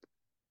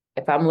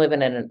if I'm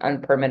living in an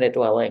unpermitted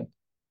dwelling.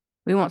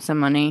 We want some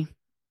money.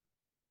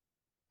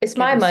 It's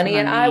my money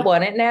and I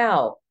want it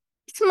now.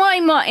 It's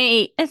my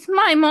money. It's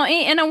my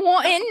money and I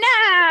want it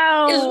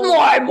now. It's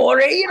my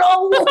money and I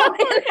want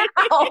it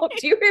now.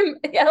 Do you remember?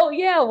 Hell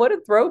yeah, what a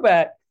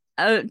throwback.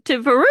 To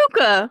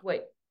Veruca.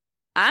 Wait.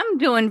 I'm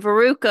doing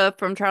Veruca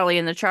from Charlie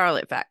and the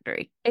Charlotte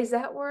Factory. Is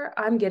that where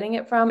I'm getting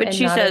it from? But and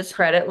she not says a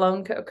credit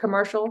loan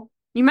commercial.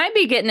 You might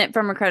be getting it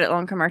from a credit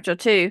loan commercial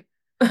too.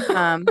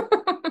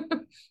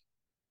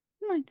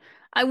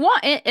 I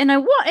want it and I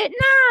want it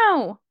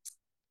now.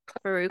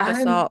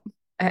 Veruca salt.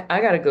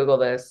 I gotta Google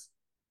this.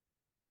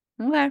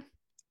 Okay.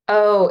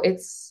 Oh,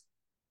 it's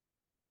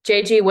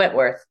JG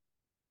Wentworth.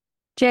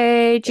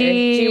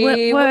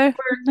 JG Wentworth.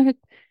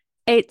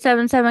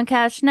 877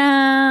 cash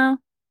now.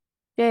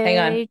 Hang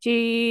on.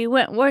 JG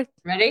Wentworth.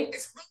 Ready?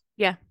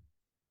 Yeah.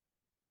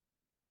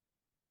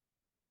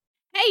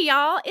 Hey,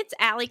 y'all, it's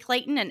Allie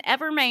Clayton and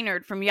Ever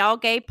Maynard from Y'all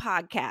Gay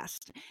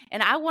Podcast.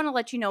 And I want to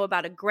let you know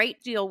about a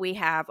great deal we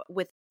have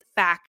with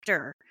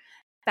Factor.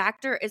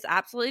 Factor is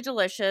absolutely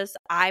delicious.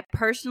 I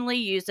personally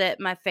use it.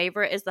 My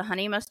favorite is the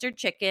honey mustard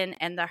chicken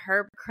and the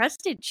herb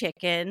crusted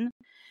chicken.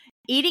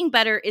 Eating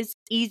better is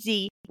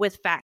easy with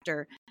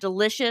Factor.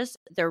 Delicious,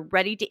 they're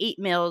ready to eat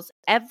meals.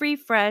 Every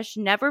fresh,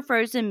 never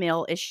frozen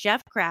meal is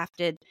chef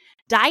crafted,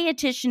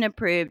 dietitian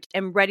approved,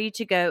 and ready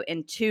to go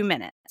in 2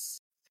 minutes.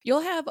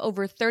 You'll have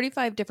over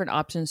 35 different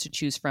options to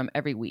choose from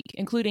every week,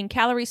 including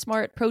Calorie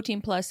Smart,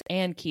 Protein Plus,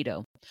 and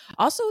Keto.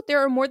 Also,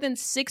 there are more than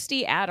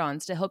 60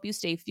 add-ons to help you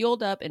stay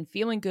fueled up and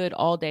feeling good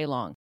all day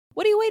long.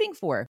 What are you waiting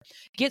for?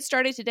 Get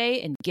started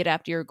today and get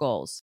after your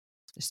goals.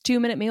 There's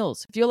 2-minute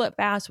meals. Fuel up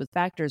fast with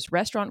Factor's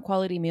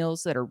restaurant-quality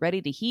meals that are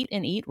ready to heat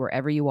and eat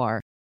wherever you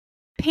are.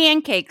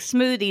 Pancakes,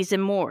 smoothies,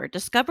 and more.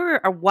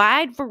 Discover a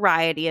wide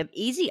variety of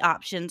easy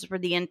options for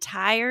the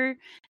entire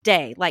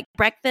day, like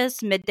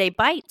breakfast, midday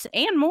bites,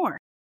 and more.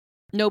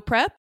 No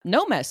prep,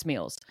 no mess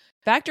meals.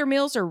 Factor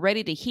meals are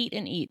ready to heat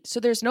and eat, so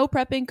there's no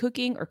prepping,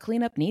 cooking, or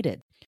cleanup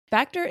needed.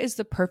 Factor is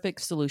the perfect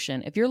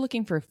solution if you're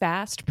looking for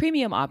fast,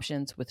 premium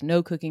options with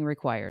no cooking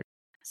required.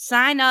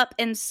 Sign up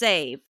and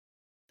save.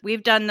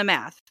 We've done the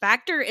math.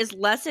 Factor is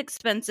less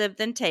expensive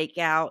than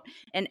takeout,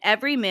 and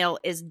every meal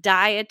is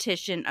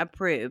dietitian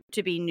approved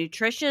to be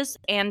nutritious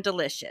and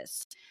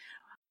delicious.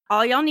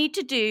 All y'all need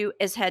to do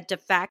is head to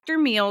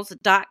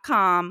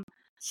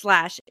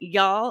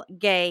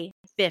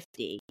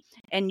factormeals.com/y'allgay50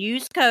 and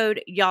use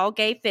code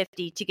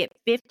y'allgay50 to get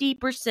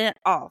 50%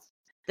 off.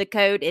 The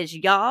code is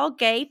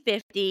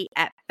y'allgay50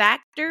 at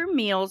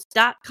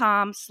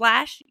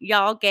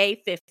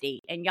factormeals.com/y'allgay50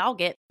 and y'all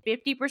get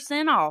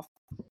 50% off.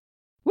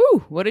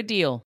 Woo, what a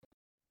deal.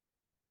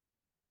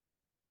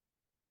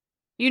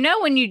 You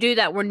know, when you do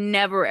that, we're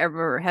never,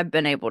 ever have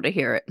been able to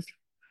hear it.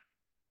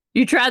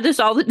 You try this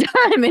all the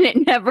time and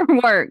it never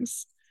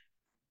works.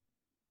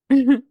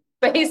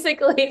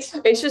 Basically,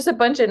 it's just a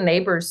bunch of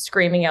neighbors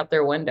screaming out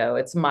their window.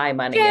 It's my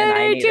money and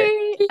I need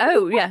it.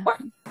 Oh, yeah.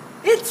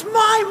 It's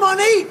my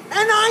money and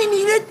I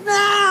need it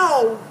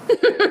now.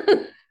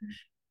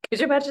 Could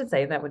you imagine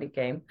saying that when he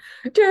came?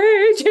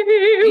 JG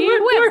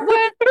Wentworth.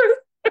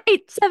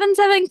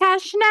 877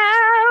 cash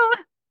now.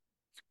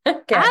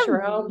 Cash I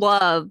round.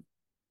 love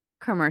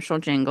commercial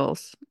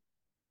jingles.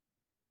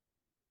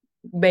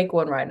 Make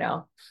one right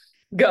now.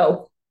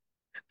 Go.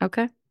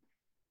 Okay.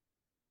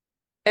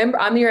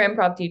 I'm your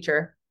improv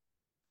teacher.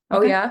 Oh,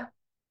 Okay. yeah?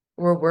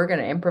 We're going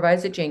to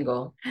improvise a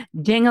jingle.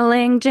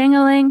 Jingling,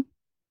 jingling.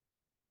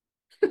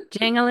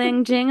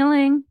 Jingling,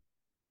 jingling.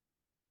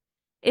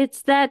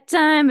 It's that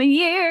time of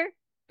year.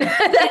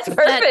 That's That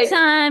perfect.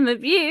 time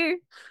of year.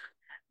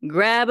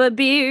 Grab a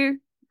beer,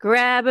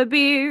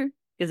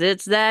 because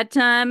it's that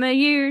time of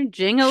year.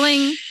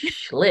 Jingling.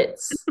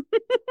 Schlitz.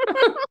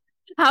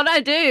 How'd I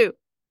do?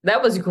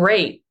 That was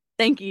great.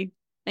 Thank you.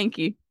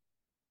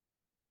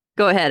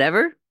 Go ahead,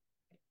 Ever.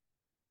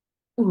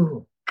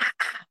 Ooh,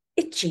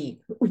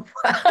 itchy.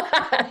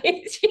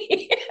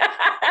 Itchy.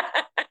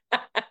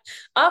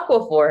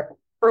 Aquaphor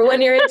for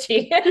when you're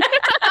itchy.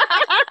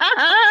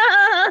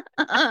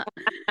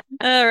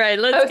 All right,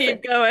 let's Okay.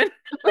 keep going.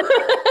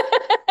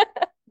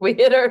 We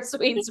hit our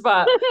sweet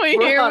spot.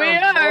 Here on we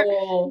a are.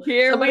 roll.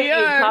 Here Somebody we need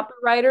are.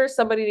 copywriters.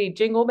 Somebody need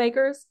jingle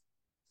makers.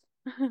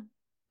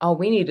 All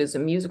we need is a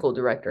musical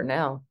director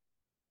now.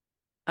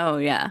 Oh,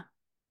 yeah.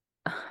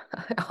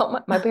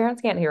 My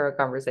parents can't hear our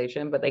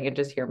conversation, but they can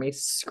just hear me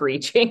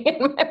screeching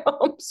in my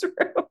mom's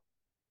room.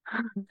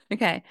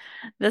 Okay.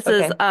 This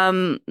Okay.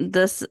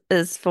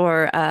 is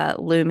for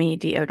Lumi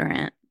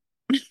deodorant.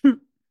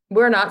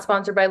 We're not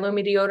sponsored by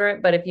Lumi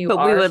deodorant, but if you But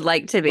are, we would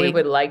like to be. we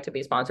would like to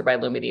be sponsored by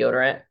Lumi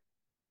deodorant.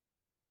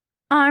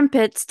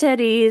 Armpits,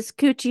 titties,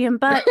 coochie, and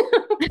butt.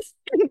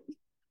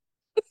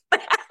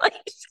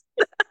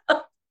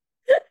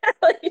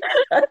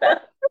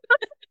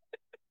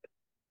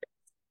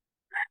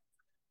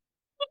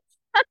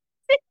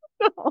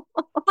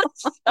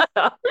 Shut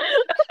up.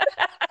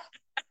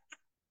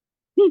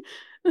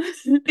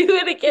 Do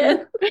it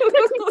again.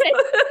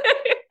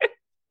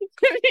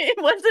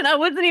 I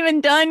wasn't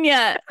even done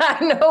yet.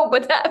 I know,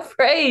 but that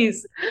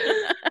phrase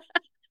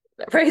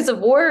of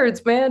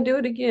words, man, do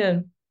it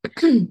again.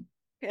 Okay,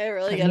 I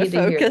really I gotta need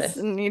to hear focus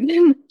this.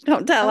 and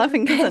don't die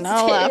laughing because then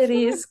I'll laugh.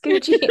 Titties,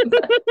 Gucci.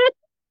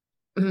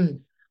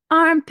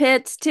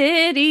 Armpits,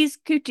 titties,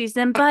 coochies,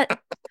 and butt.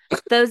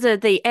 Those are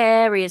the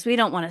areas we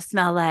don't want to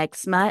smell like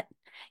smut.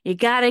 You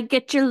gotta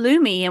get your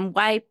Lumi and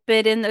wipe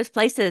it in those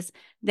places.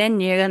 Then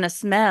you're gonna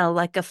smell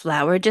like a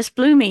flower just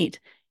bloomied.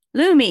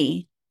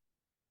 Lumi.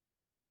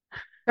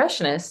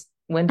 Freshness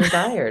when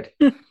desired.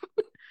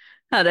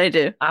 How'd I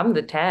do? I'm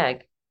the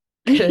tag.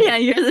 Yeah,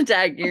 you're the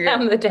tag.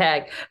 I'm the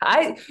tag.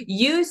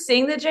 You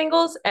sing the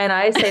jingles and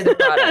I say the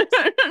product.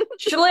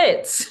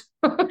 Schlitz.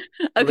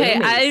 Okay,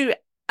 Loomies.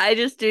 I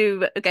just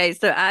do. Okay,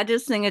 so I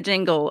just sing a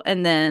jingle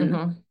and then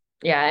Mhm.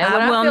 Yeah, and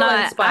when I will feel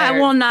not. inspired, I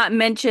will not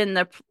mention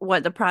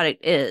what the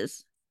product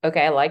is.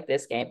 Okay, I like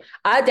this game.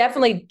 I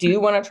definitely do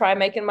want to try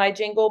making my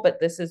jingle, but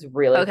this is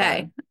really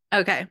Okay.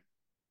 fun. Okay.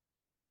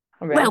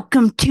 I'm ready.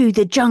 Welcome to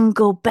the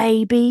jungle,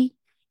 baby.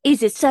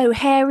 Is it so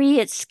hairy?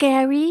 It's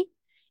scary.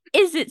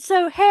 Is it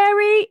so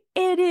hairy?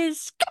 It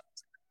is.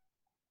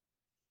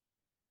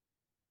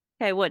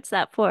 Okay, what's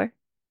that for?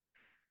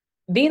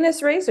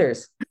 Venus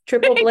razors,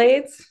 triple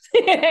blades.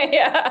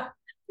 Yeah.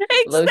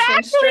 Lotion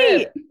Exactly.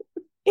 strip.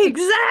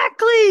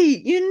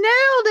 Exactly. You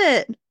nailed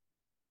it.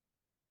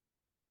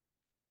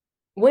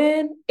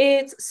 When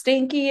it's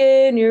stinky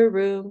in your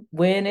room,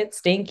 when it's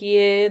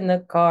stinky in the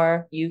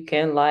car, you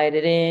can light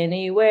it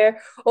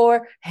anywhere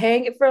or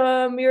hang it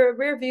from your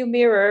rearview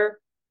mirror.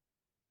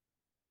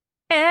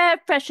 Air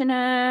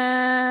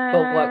freshener.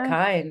 But what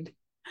kind?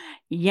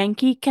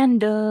 Yankee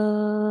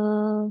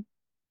Candle.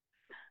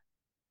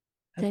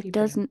 Puppy That breath.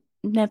 doesn't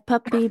have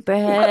puppy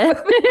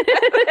breath.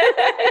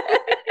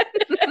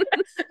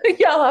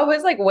 Y'all, I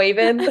was like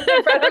waving in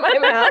front of my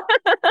mouth,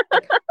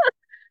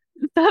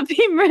 Puppy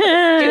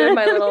breath. doing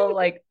my little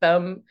like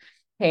thumb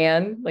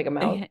hand, like a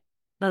mouth.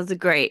 That was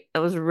great. That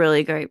was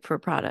really great for a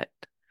product.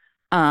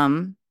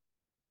 Okay.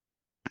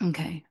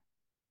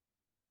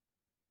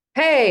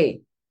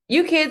 Hey,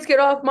 you kids get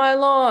off my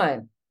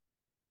lawn.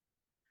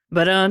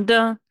 But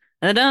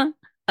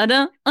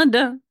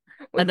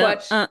We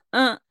watched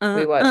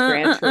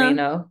Gran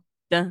Torino.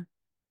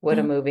 What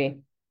a movie.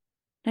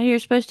 Now you're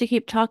supposed to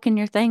keep talking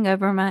your thing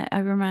over my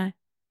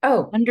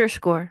Oh,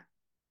 underscore.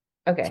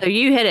 okay. So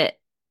you hit it.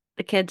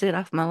 The kids get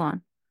off my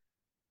lawn.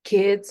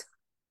 Kids,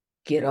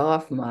 get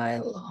off my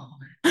lawn.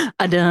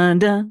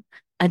 I'm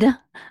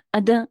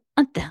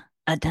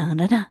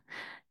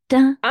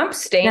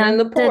staining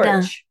the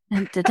porch.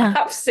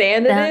 I've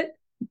sanded it,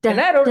 and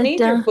I don't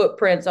need your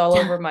footprints all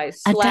over my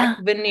slack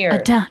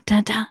veneer.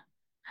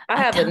 I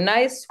have a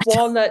nice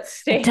walnut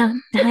stain.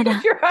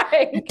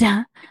 Right.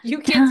 You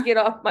kids get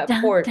off my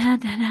porch.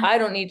 I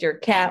don't need your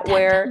cat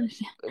wear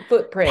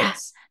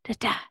footprints.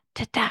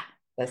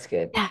 That's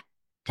good.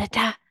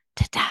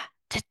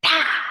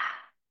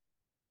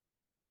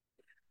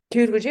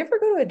 Dude, would you ever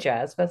go to a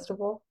jazz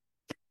festival?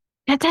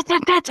 Yes,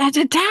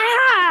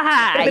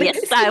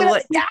 I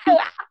would.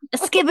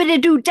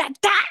 Skibbity doo da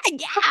da.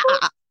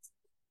 Yeah.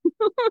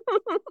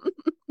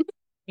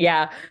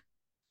 Yeah.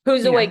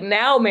 Who's Yeah. awake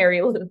now,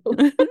 Mary Lou?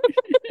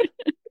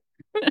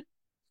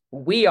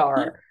 We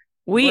are.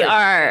 We We're a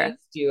are.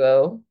 dance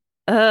duo.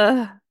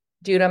 Uh,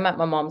 Dude, I'm at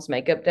my mom's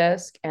makeup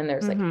desk and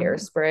there's like Mhm.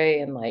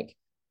 hairspray and like,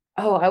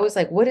 oh, I was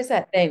like, what is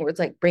that thing where it's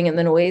like bringing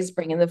the noise,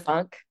 bringing the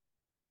funk?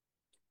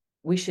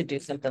 We should do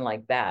something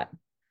like that.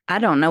 I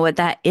don't know what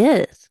that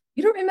is.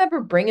 You don't remember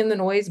bringing the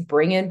noise,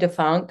 bringing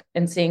defunct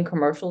and seeing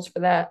commercials for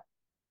that?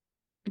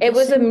 It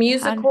was a Listen,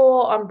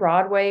 musical on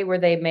Broadway where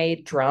they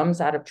made drums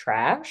out of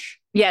trash.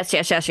 Yes.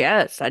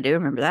 I do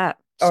remember that.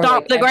 Or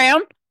Stomp like, the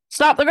ground.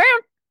 Stomp the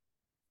ground.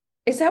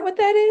 is that what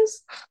that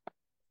is?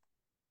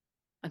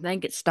 I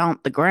think it's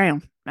stomp the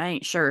ground. I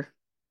ain't sure.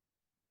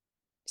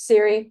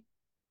 Siri,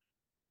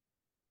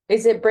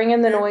 is it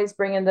bringing the noise,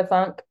 bringing the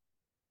funk?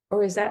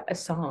 Or is that a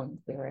song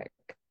lyric?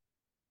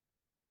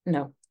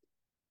 No.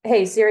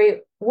 Hey,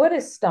 Siri, what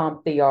is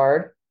Stomp the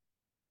Yard?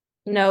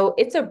 No,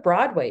 it's a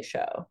Broadway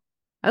show.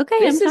 Okay,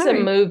 This I'm is a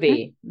sorry.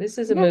 movie. This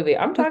is a Okay. movie.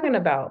 I'm talking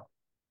about,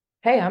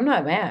 hey, I'm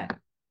not mad.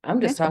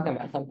 I'm just Okay. talking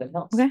about something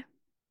else. Okay.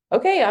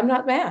 Okay, I'm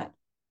not mad.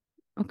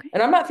 Okay.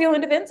 And I'm not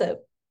feeling defensive.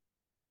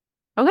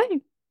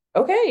 Okay.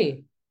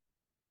 Okay.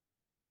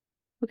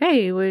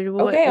 Okay.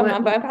 Okay,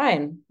 I'm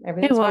fine.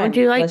 Everything's what fine. would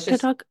you like Let's to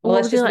just talk? well, What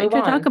let's would you just like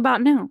move to talk on.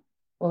 about now?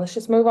 Well, let's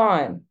just move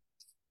on.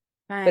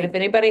 But if Fine.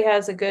 anybody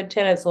has a good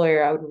tenants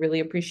lawyer, I would really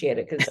appreciate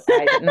it because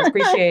I didn't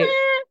appreciate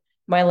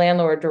my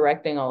landlord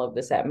directing all of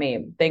this at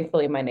me.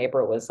 Thankfully, my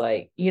neighbor was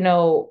like,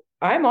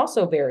 I'm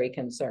also very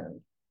concerned.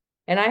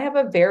 And I have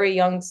a very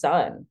young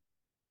son.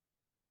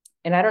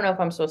 And I don't know if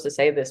I'm supposed to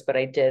say this, but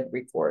I did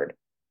record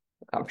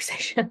the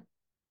conversation.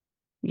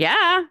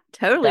 Yeah,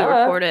 totally Duh.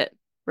 record it.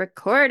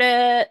 Record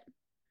it.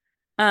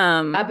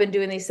 I've been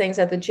doing these things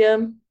at the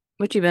gym.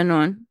 What you been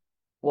on?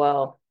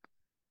 Well,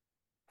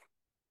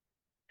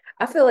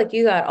 I feel like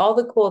you got all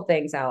the cool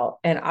things out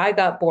and I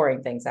got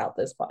boring things out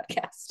this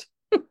podcast.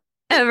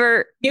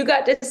 Ever You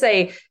got to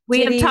say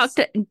we have titties, talked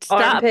to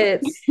stop.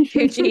 armpits,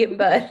 coochie, and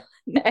butt.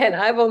 And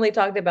I've only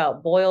talked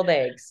about boiled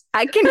eggs.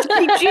 I can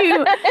teach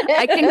you.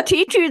 I can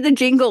teach you the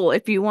jingle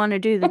if you want to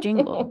do the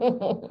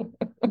jingle.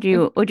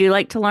 Would you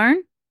like to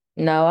learn?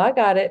 No, I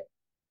got it.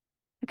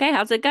 Okay,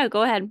 how's it go?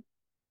 Go ahead.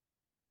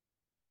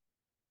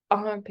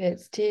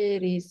 Armpits,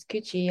 titties,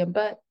 coochie, and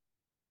butt.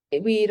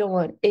 We don't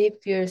want,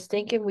 if you're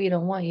stinking, we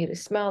don't want you to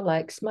smell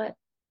like smut.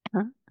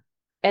 Huh?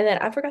 And then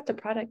I forgot the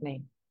product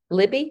name.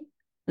 Libby?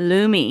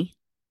 Lumi.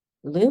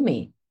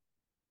 Lumi.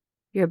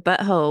 Your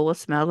butthole will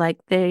smell like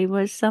there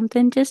was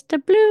something just a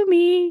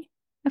bloomy,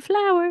 a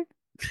flower.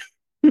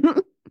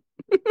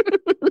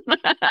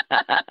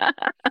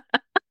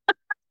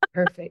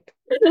 Perfect.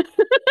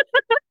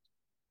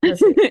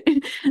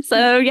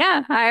 So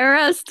yeah, hire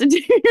us to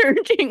do your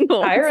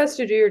jingles. Hire us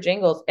to do your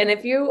jingles. And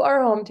if you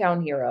are a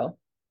hometown hero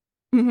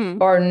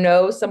Mhm. or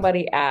know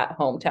somebody at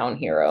Hometown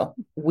Hero,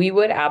 we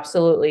would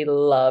absolutely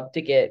love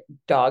to get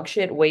dog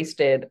shit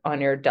wasted on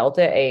your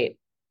Delta 8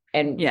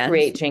 and Yes.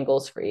 create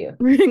jingles for you.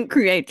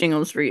 Create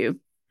jingles for you.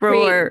 For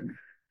Create sure.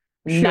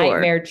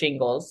 nightmare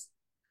jingles.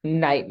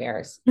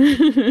 Nightmares.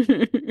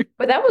 That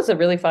But that was a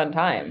really fun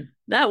time.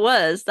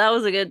 was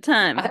a good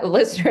time.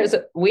 Listeners,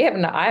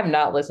 I have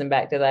not listened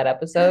back to that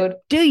episode.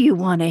 Do you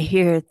want to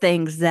hear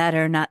things that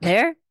are not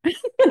there?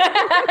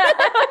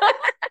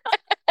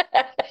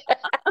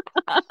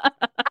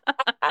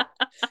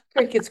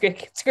 Crickets,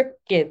 crickets,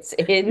 crickets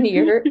in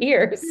your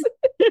ears.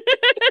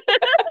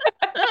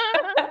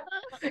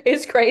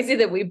 It's crazy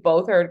that we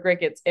both heard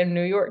crickets in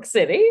New York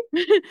City.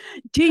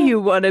 Do you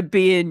want to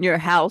be in your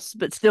house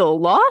but still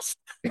lost?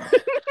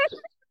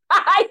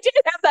 I did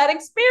have that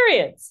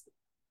experience.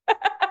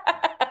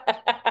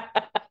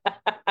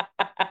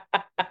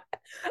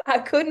 I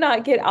could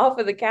not get off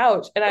of the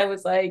couch, and I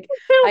was like,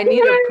 I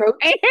need a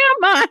protein.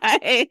 Am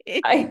I?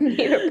 I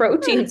need a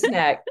protein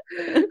snack.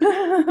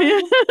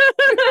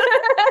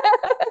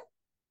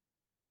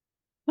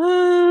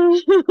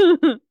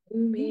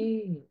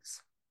 Zoomies.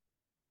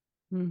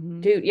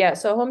 Mhm. Dude, yeah.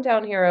 So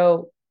Hometown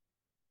Hero,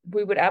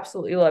 we would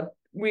absolutely love.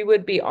 We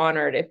would be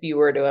honored if you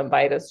were to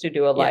invite us to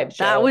do a Yeah, live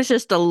show. that was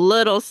just a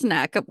little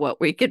snack of what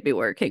we could be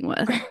working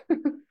with.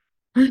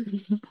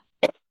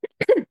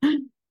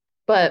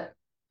 But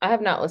I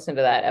have not listened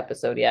to that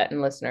episode yet,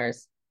 and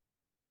listeners,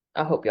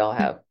 I hope y'all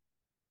have.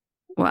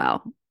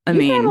 Wow.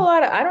 You've had a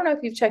lot of, I don't know if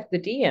you've checked the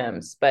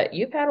DMs, but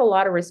you've had a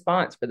lot of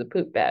response for the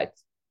poop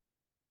bags.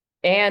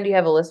 And you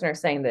have a listener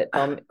saying that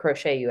they'll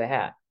crochet you a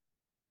hat.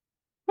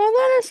 Well,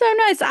 that is so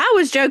nice. I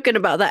was joking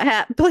about that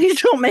hat.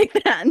 Please don't make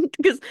that,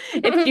 because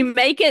if you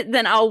make it,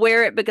 then I'll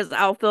wear it because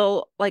I'll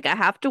feel like I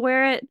have to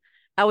wear it.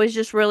 I was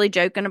just really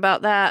joking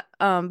about that.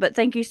 But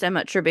thank you so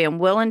much for being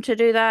willing to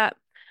do that.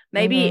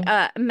 Maybe,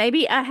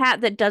 maybe a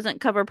hat that doesn't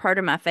cover part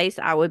of my face,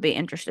 I would be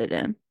interested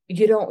in.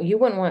 You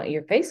wouldn't want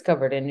your face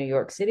covered in New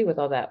York City with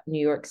all that New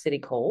York City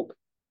cold.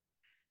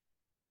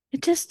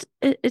 It just,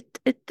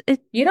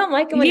 You don't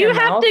like it when you your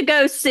have mouth, to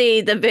go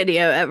see the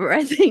video ever,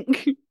 I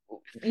think.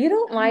 you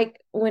don't like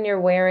when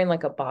you're wearing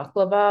like a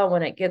baklava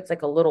when it gets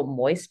like a little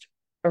moist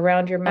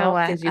around your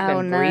mouth because you've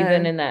been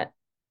breathing in that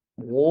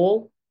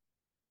wool.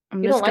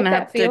 I'm You just don't like gonna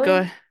that have to go.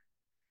 feeling?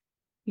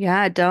 Yeah,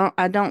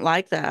 I don't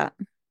like that.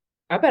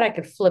 I bet I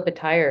could flip a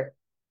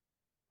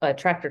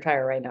tractor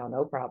tire right now,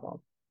 no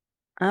problem.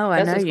 Oh, I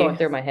That's know what's you. going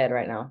through my head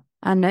right now.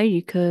 I know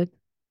you could.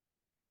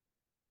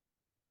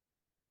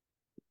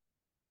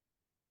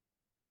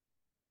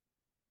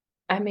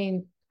 I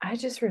mean, I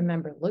just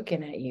remember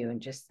looking at you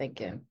and just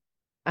thinking,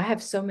 I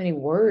have so many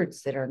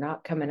words that are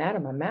not coming out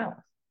of my mouth.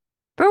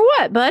 For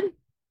what, bud?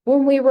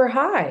 When we were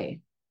high,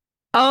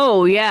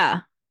 Oh,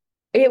 yeah.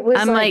 it was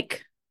I'm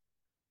like,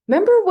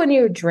 remember when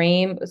you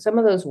dream some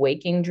of those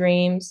waking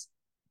dreams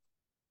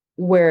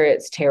where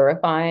it's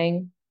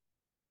terrifying.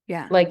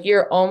 Yeah. Like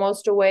you're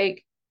almost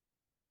awake.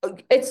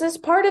 It's this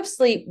part of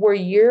sleep where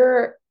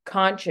you're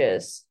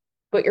conscious,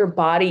 but your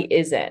body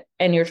isn't,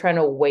 and you're trying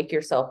to wake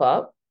yourself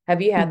up.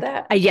 Have you had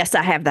that? Yes,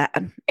 I have that.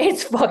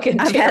 It's fucking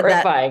I've had that.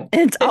 terrifying.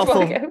 It's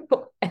awful.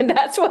 And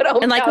that's what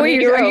And like Hometown where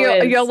Hero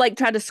is. you'll like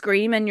try to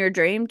scream in your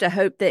dream to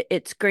hope that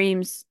it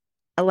screams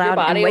aloud and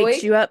body wakes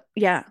awake? you up.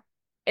 Yeah.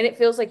 And it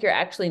feels like you're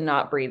actually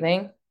not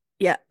breathing.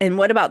 Yeah. And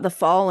what about the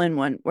fallen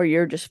one where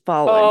you're just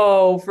falling?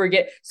 Oh,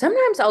 forget.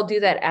 Sometimes I'll do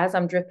that as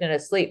I'm drifting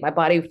asleep. My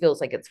body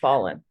feels like it's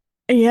fallen.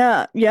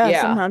 Yeah.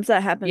 Yeah. Sometimes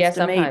that happens Yeah, to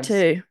sometimes. me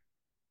too.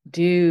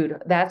 Dude,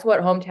 that's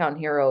what Hometown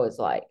Hero is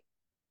like.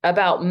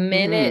 About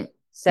minute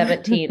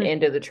 17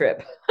 into the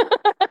trip.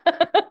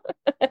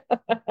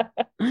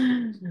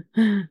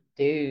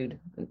 Dude.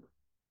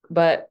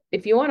 But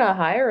if you want to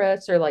hire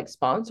us or like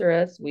sponsor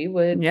us, we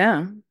would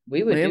Yeah. do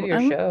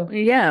your show.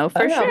 Yeah,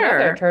 for I'm not sure.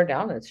 gonna turn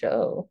down the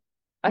show.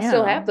 I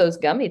still Yeah. have those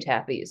gummy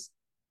tappies.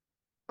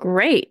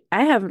 Great.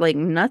 I have like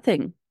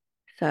nothing.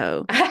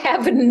 So I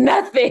have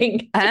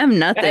nothing. I have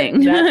nothing.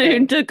 nothing.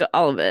 You took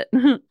all of it.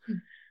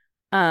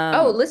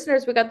 Oh,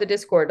 listeners, we got the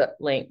Discord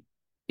link.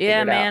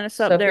 yeah, figured man. out. It's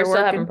up So if there you're still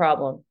having working. a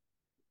problem,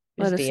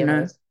 Let just us DM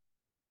know. us.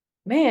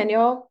 Man,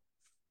 y'all,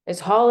 it's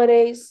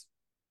holidays.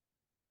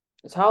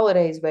 It's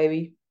holidays,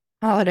 baby.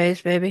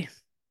 Holidays, baby.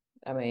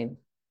 I mean,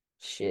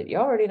 shit,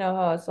 y'all already know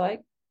how it's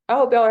like. I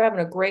hope y'all are having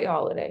a great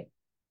holiday.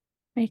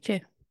 Me too.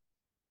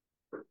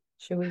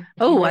 Should we?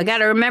 Oh, I got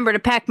to remember to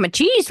pack my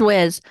cheese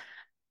whiz.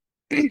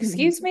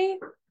 Excuse me?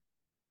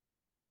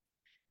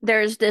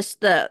 There's the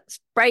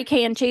spray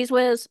can cheese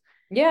whiz.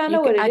 Yeah, I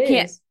know what it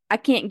is. I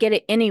can't get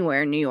it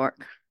anywhere in New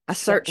York. I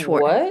searched for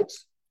it. What?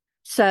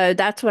 So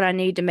that's what I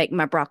need to make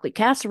my broccoli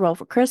casserole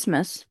for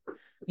Christmas.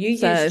 You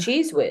So- use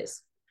Cheese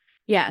Whiz.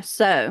 Yeah,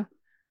 so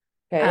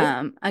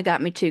Okay. I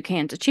got me 2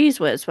 cans of cheese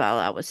whiz while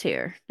I was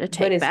here to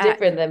take But it's back.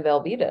 different than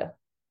Velveeta.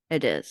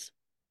 It is.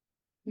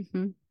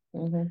 hmm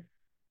Mm-hmm.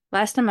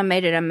 Last time I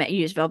made it, I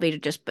used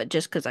Velveeta just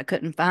because I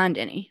couldn't find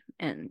any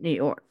in New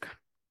York.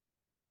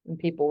 And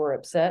people were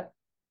upset.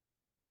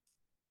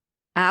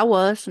 I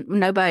was.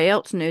 Nobody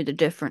else knew the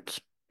difference.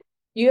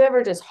 You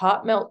ever just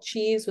hot melt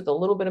cheese with a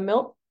little bit of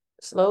milk?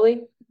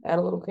 Slowly add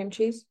a little cream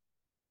cheese.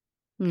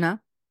 No.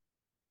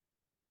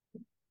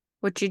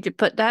 What you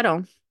put that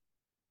on?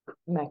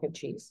 Mac and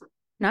cheese.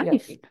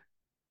 Nice.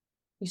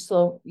 You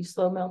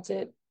slow melt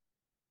it.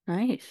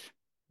 Nice.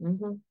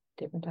 Mm-hmm.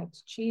 Different types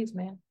of cheese,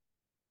 man.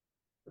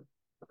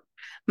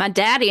 My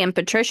daddy and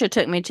Patricia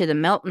took me to the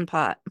melting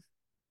pot.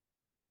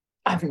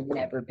 I've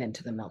never been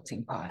to the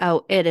melting pot.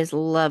 Oh, it is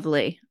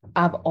lovely.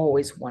 I've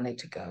always wanted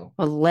to go.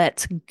 Well,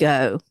 let's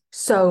go.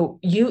 So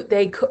do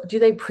they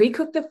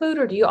pre-cook the food,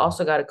 or do you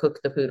also got to cook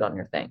the food on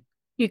your thing?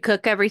 You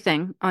cook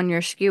everything on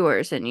your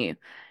skewers and you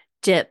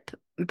dip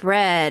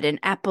bread and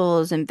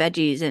apples and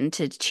veggies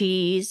into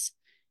cheese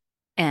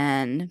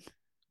and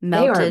They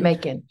are melted.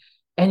 making,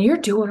 and you're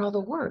doing all the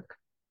work.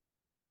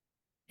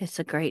 It's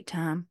a great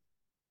time.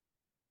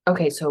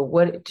 Okay, so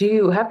what do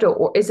you have to,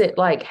 or is it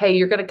like, hey,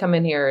 you're going to come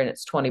in here and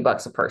it's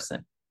 $20 a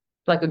person,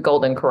 like a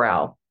Golden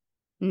Corral?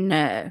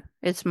 No,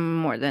 it's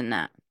more than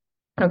that.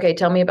 Okay,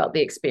 tell me about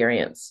the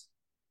experience.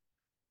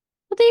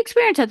 Well, the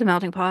experience at the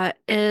melting pot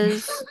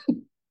is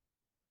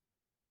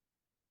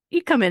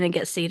you come in and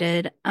get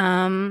seated. Is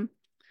And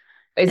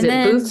it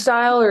then- booth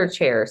style or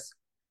chairs?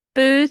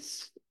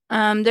 Booths.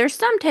 There's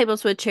some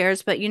tables with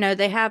chairs, but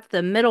they have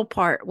the middle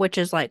part, which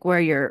is like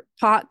where your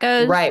pot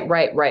goes. Right.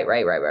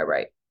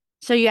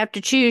 So you have to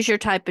choose your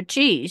type of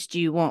cheese.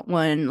 Do you want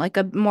one like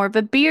a more of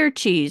a beer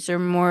cheese or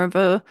more of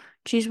a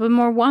cheese with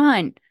more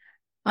wine?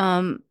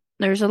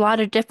 There's a lot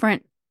of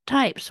different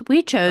types.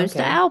 We chose the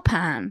Okay.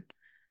 Alpine.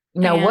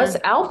 Now, what's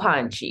And-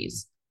 Alpine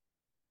cheese?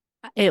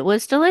 It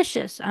was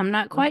delicious. I'm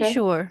not quite Okay.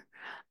 sure.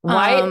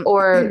 White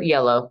or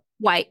yellow?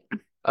 White.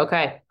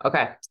 Okay.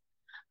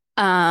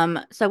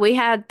 So we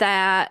had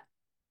that.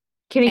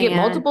 Can you get And-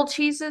 multiple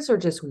cheeses or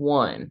just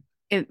one?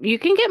 If you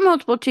can get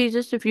multiple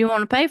cheeses if you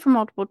want to pay for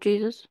multiple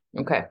cheeses.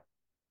 Okay.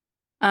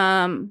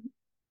 And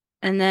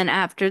then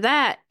after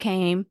that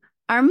came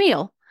our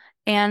meal.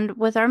 And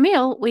with our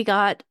meal, we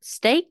got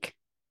steak,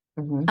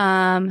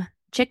 Mhm.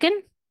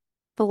 chicken,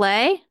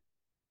 filet,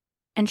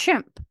 and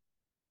shrimp.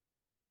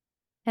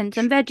 And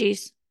some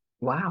veggies.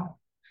 Wow.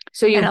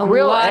 So you and a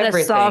grill lot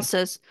everything. of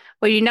sauces.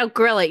 Well,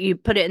 grill it, you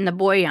put it in the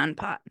bouillon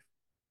pot.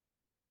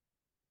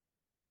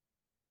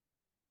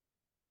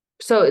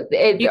 So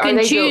You are can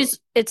they choose,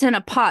 it's in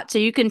a pot, so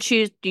you can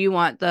choose, do you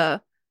want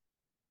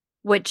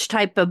which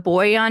type of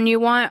bouillon you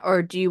want,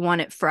 or do you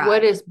want it fried?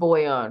 what is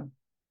bouillon?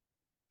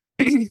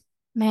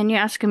 Man, you're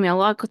asking me a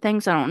lot of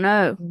things I don't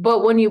know.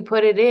 But when you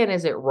put it in,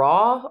 is it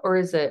raw or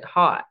is it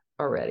hot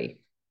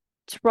already?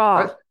 It's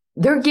raw.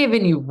 They're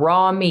giving you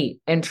raw meat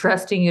and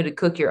trusting you to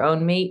cook your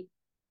own meat.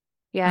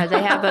 Yeah,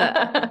 they have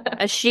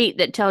a sheet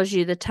that tells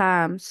you the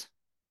times.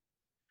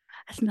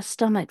 As my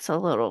stomach's a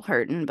little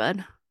hurting,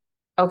 bud.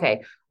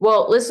 Okay.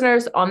 Well,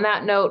 listeners, on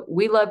that note,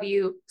 we love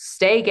you.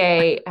 Stay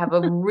gay. Have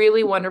a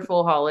really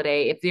wonderful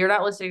holiday. If you're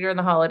not listening during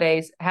the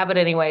holidays, have it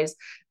anyways.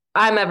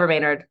 I'm Ever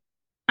Maynard.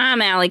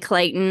 I'm Allie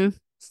Clayton.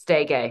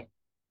 Stay gay.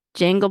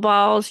 Jingle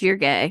balls, you're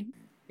gay.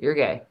 You're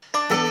gay.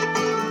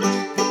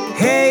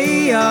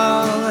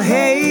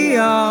 Hey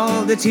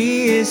y'all, the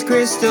tea is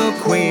crystal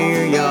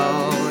queer,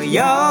 y'all.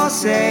 Y'all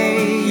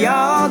say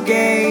y'all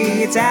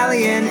gay, it's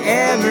Allie and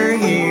Ever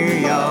here,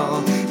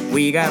 y'all.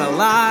 We got a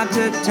lot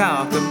to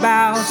talk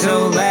about,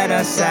 so let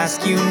us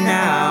ask you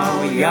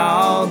now,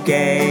 y'all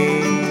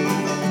gay?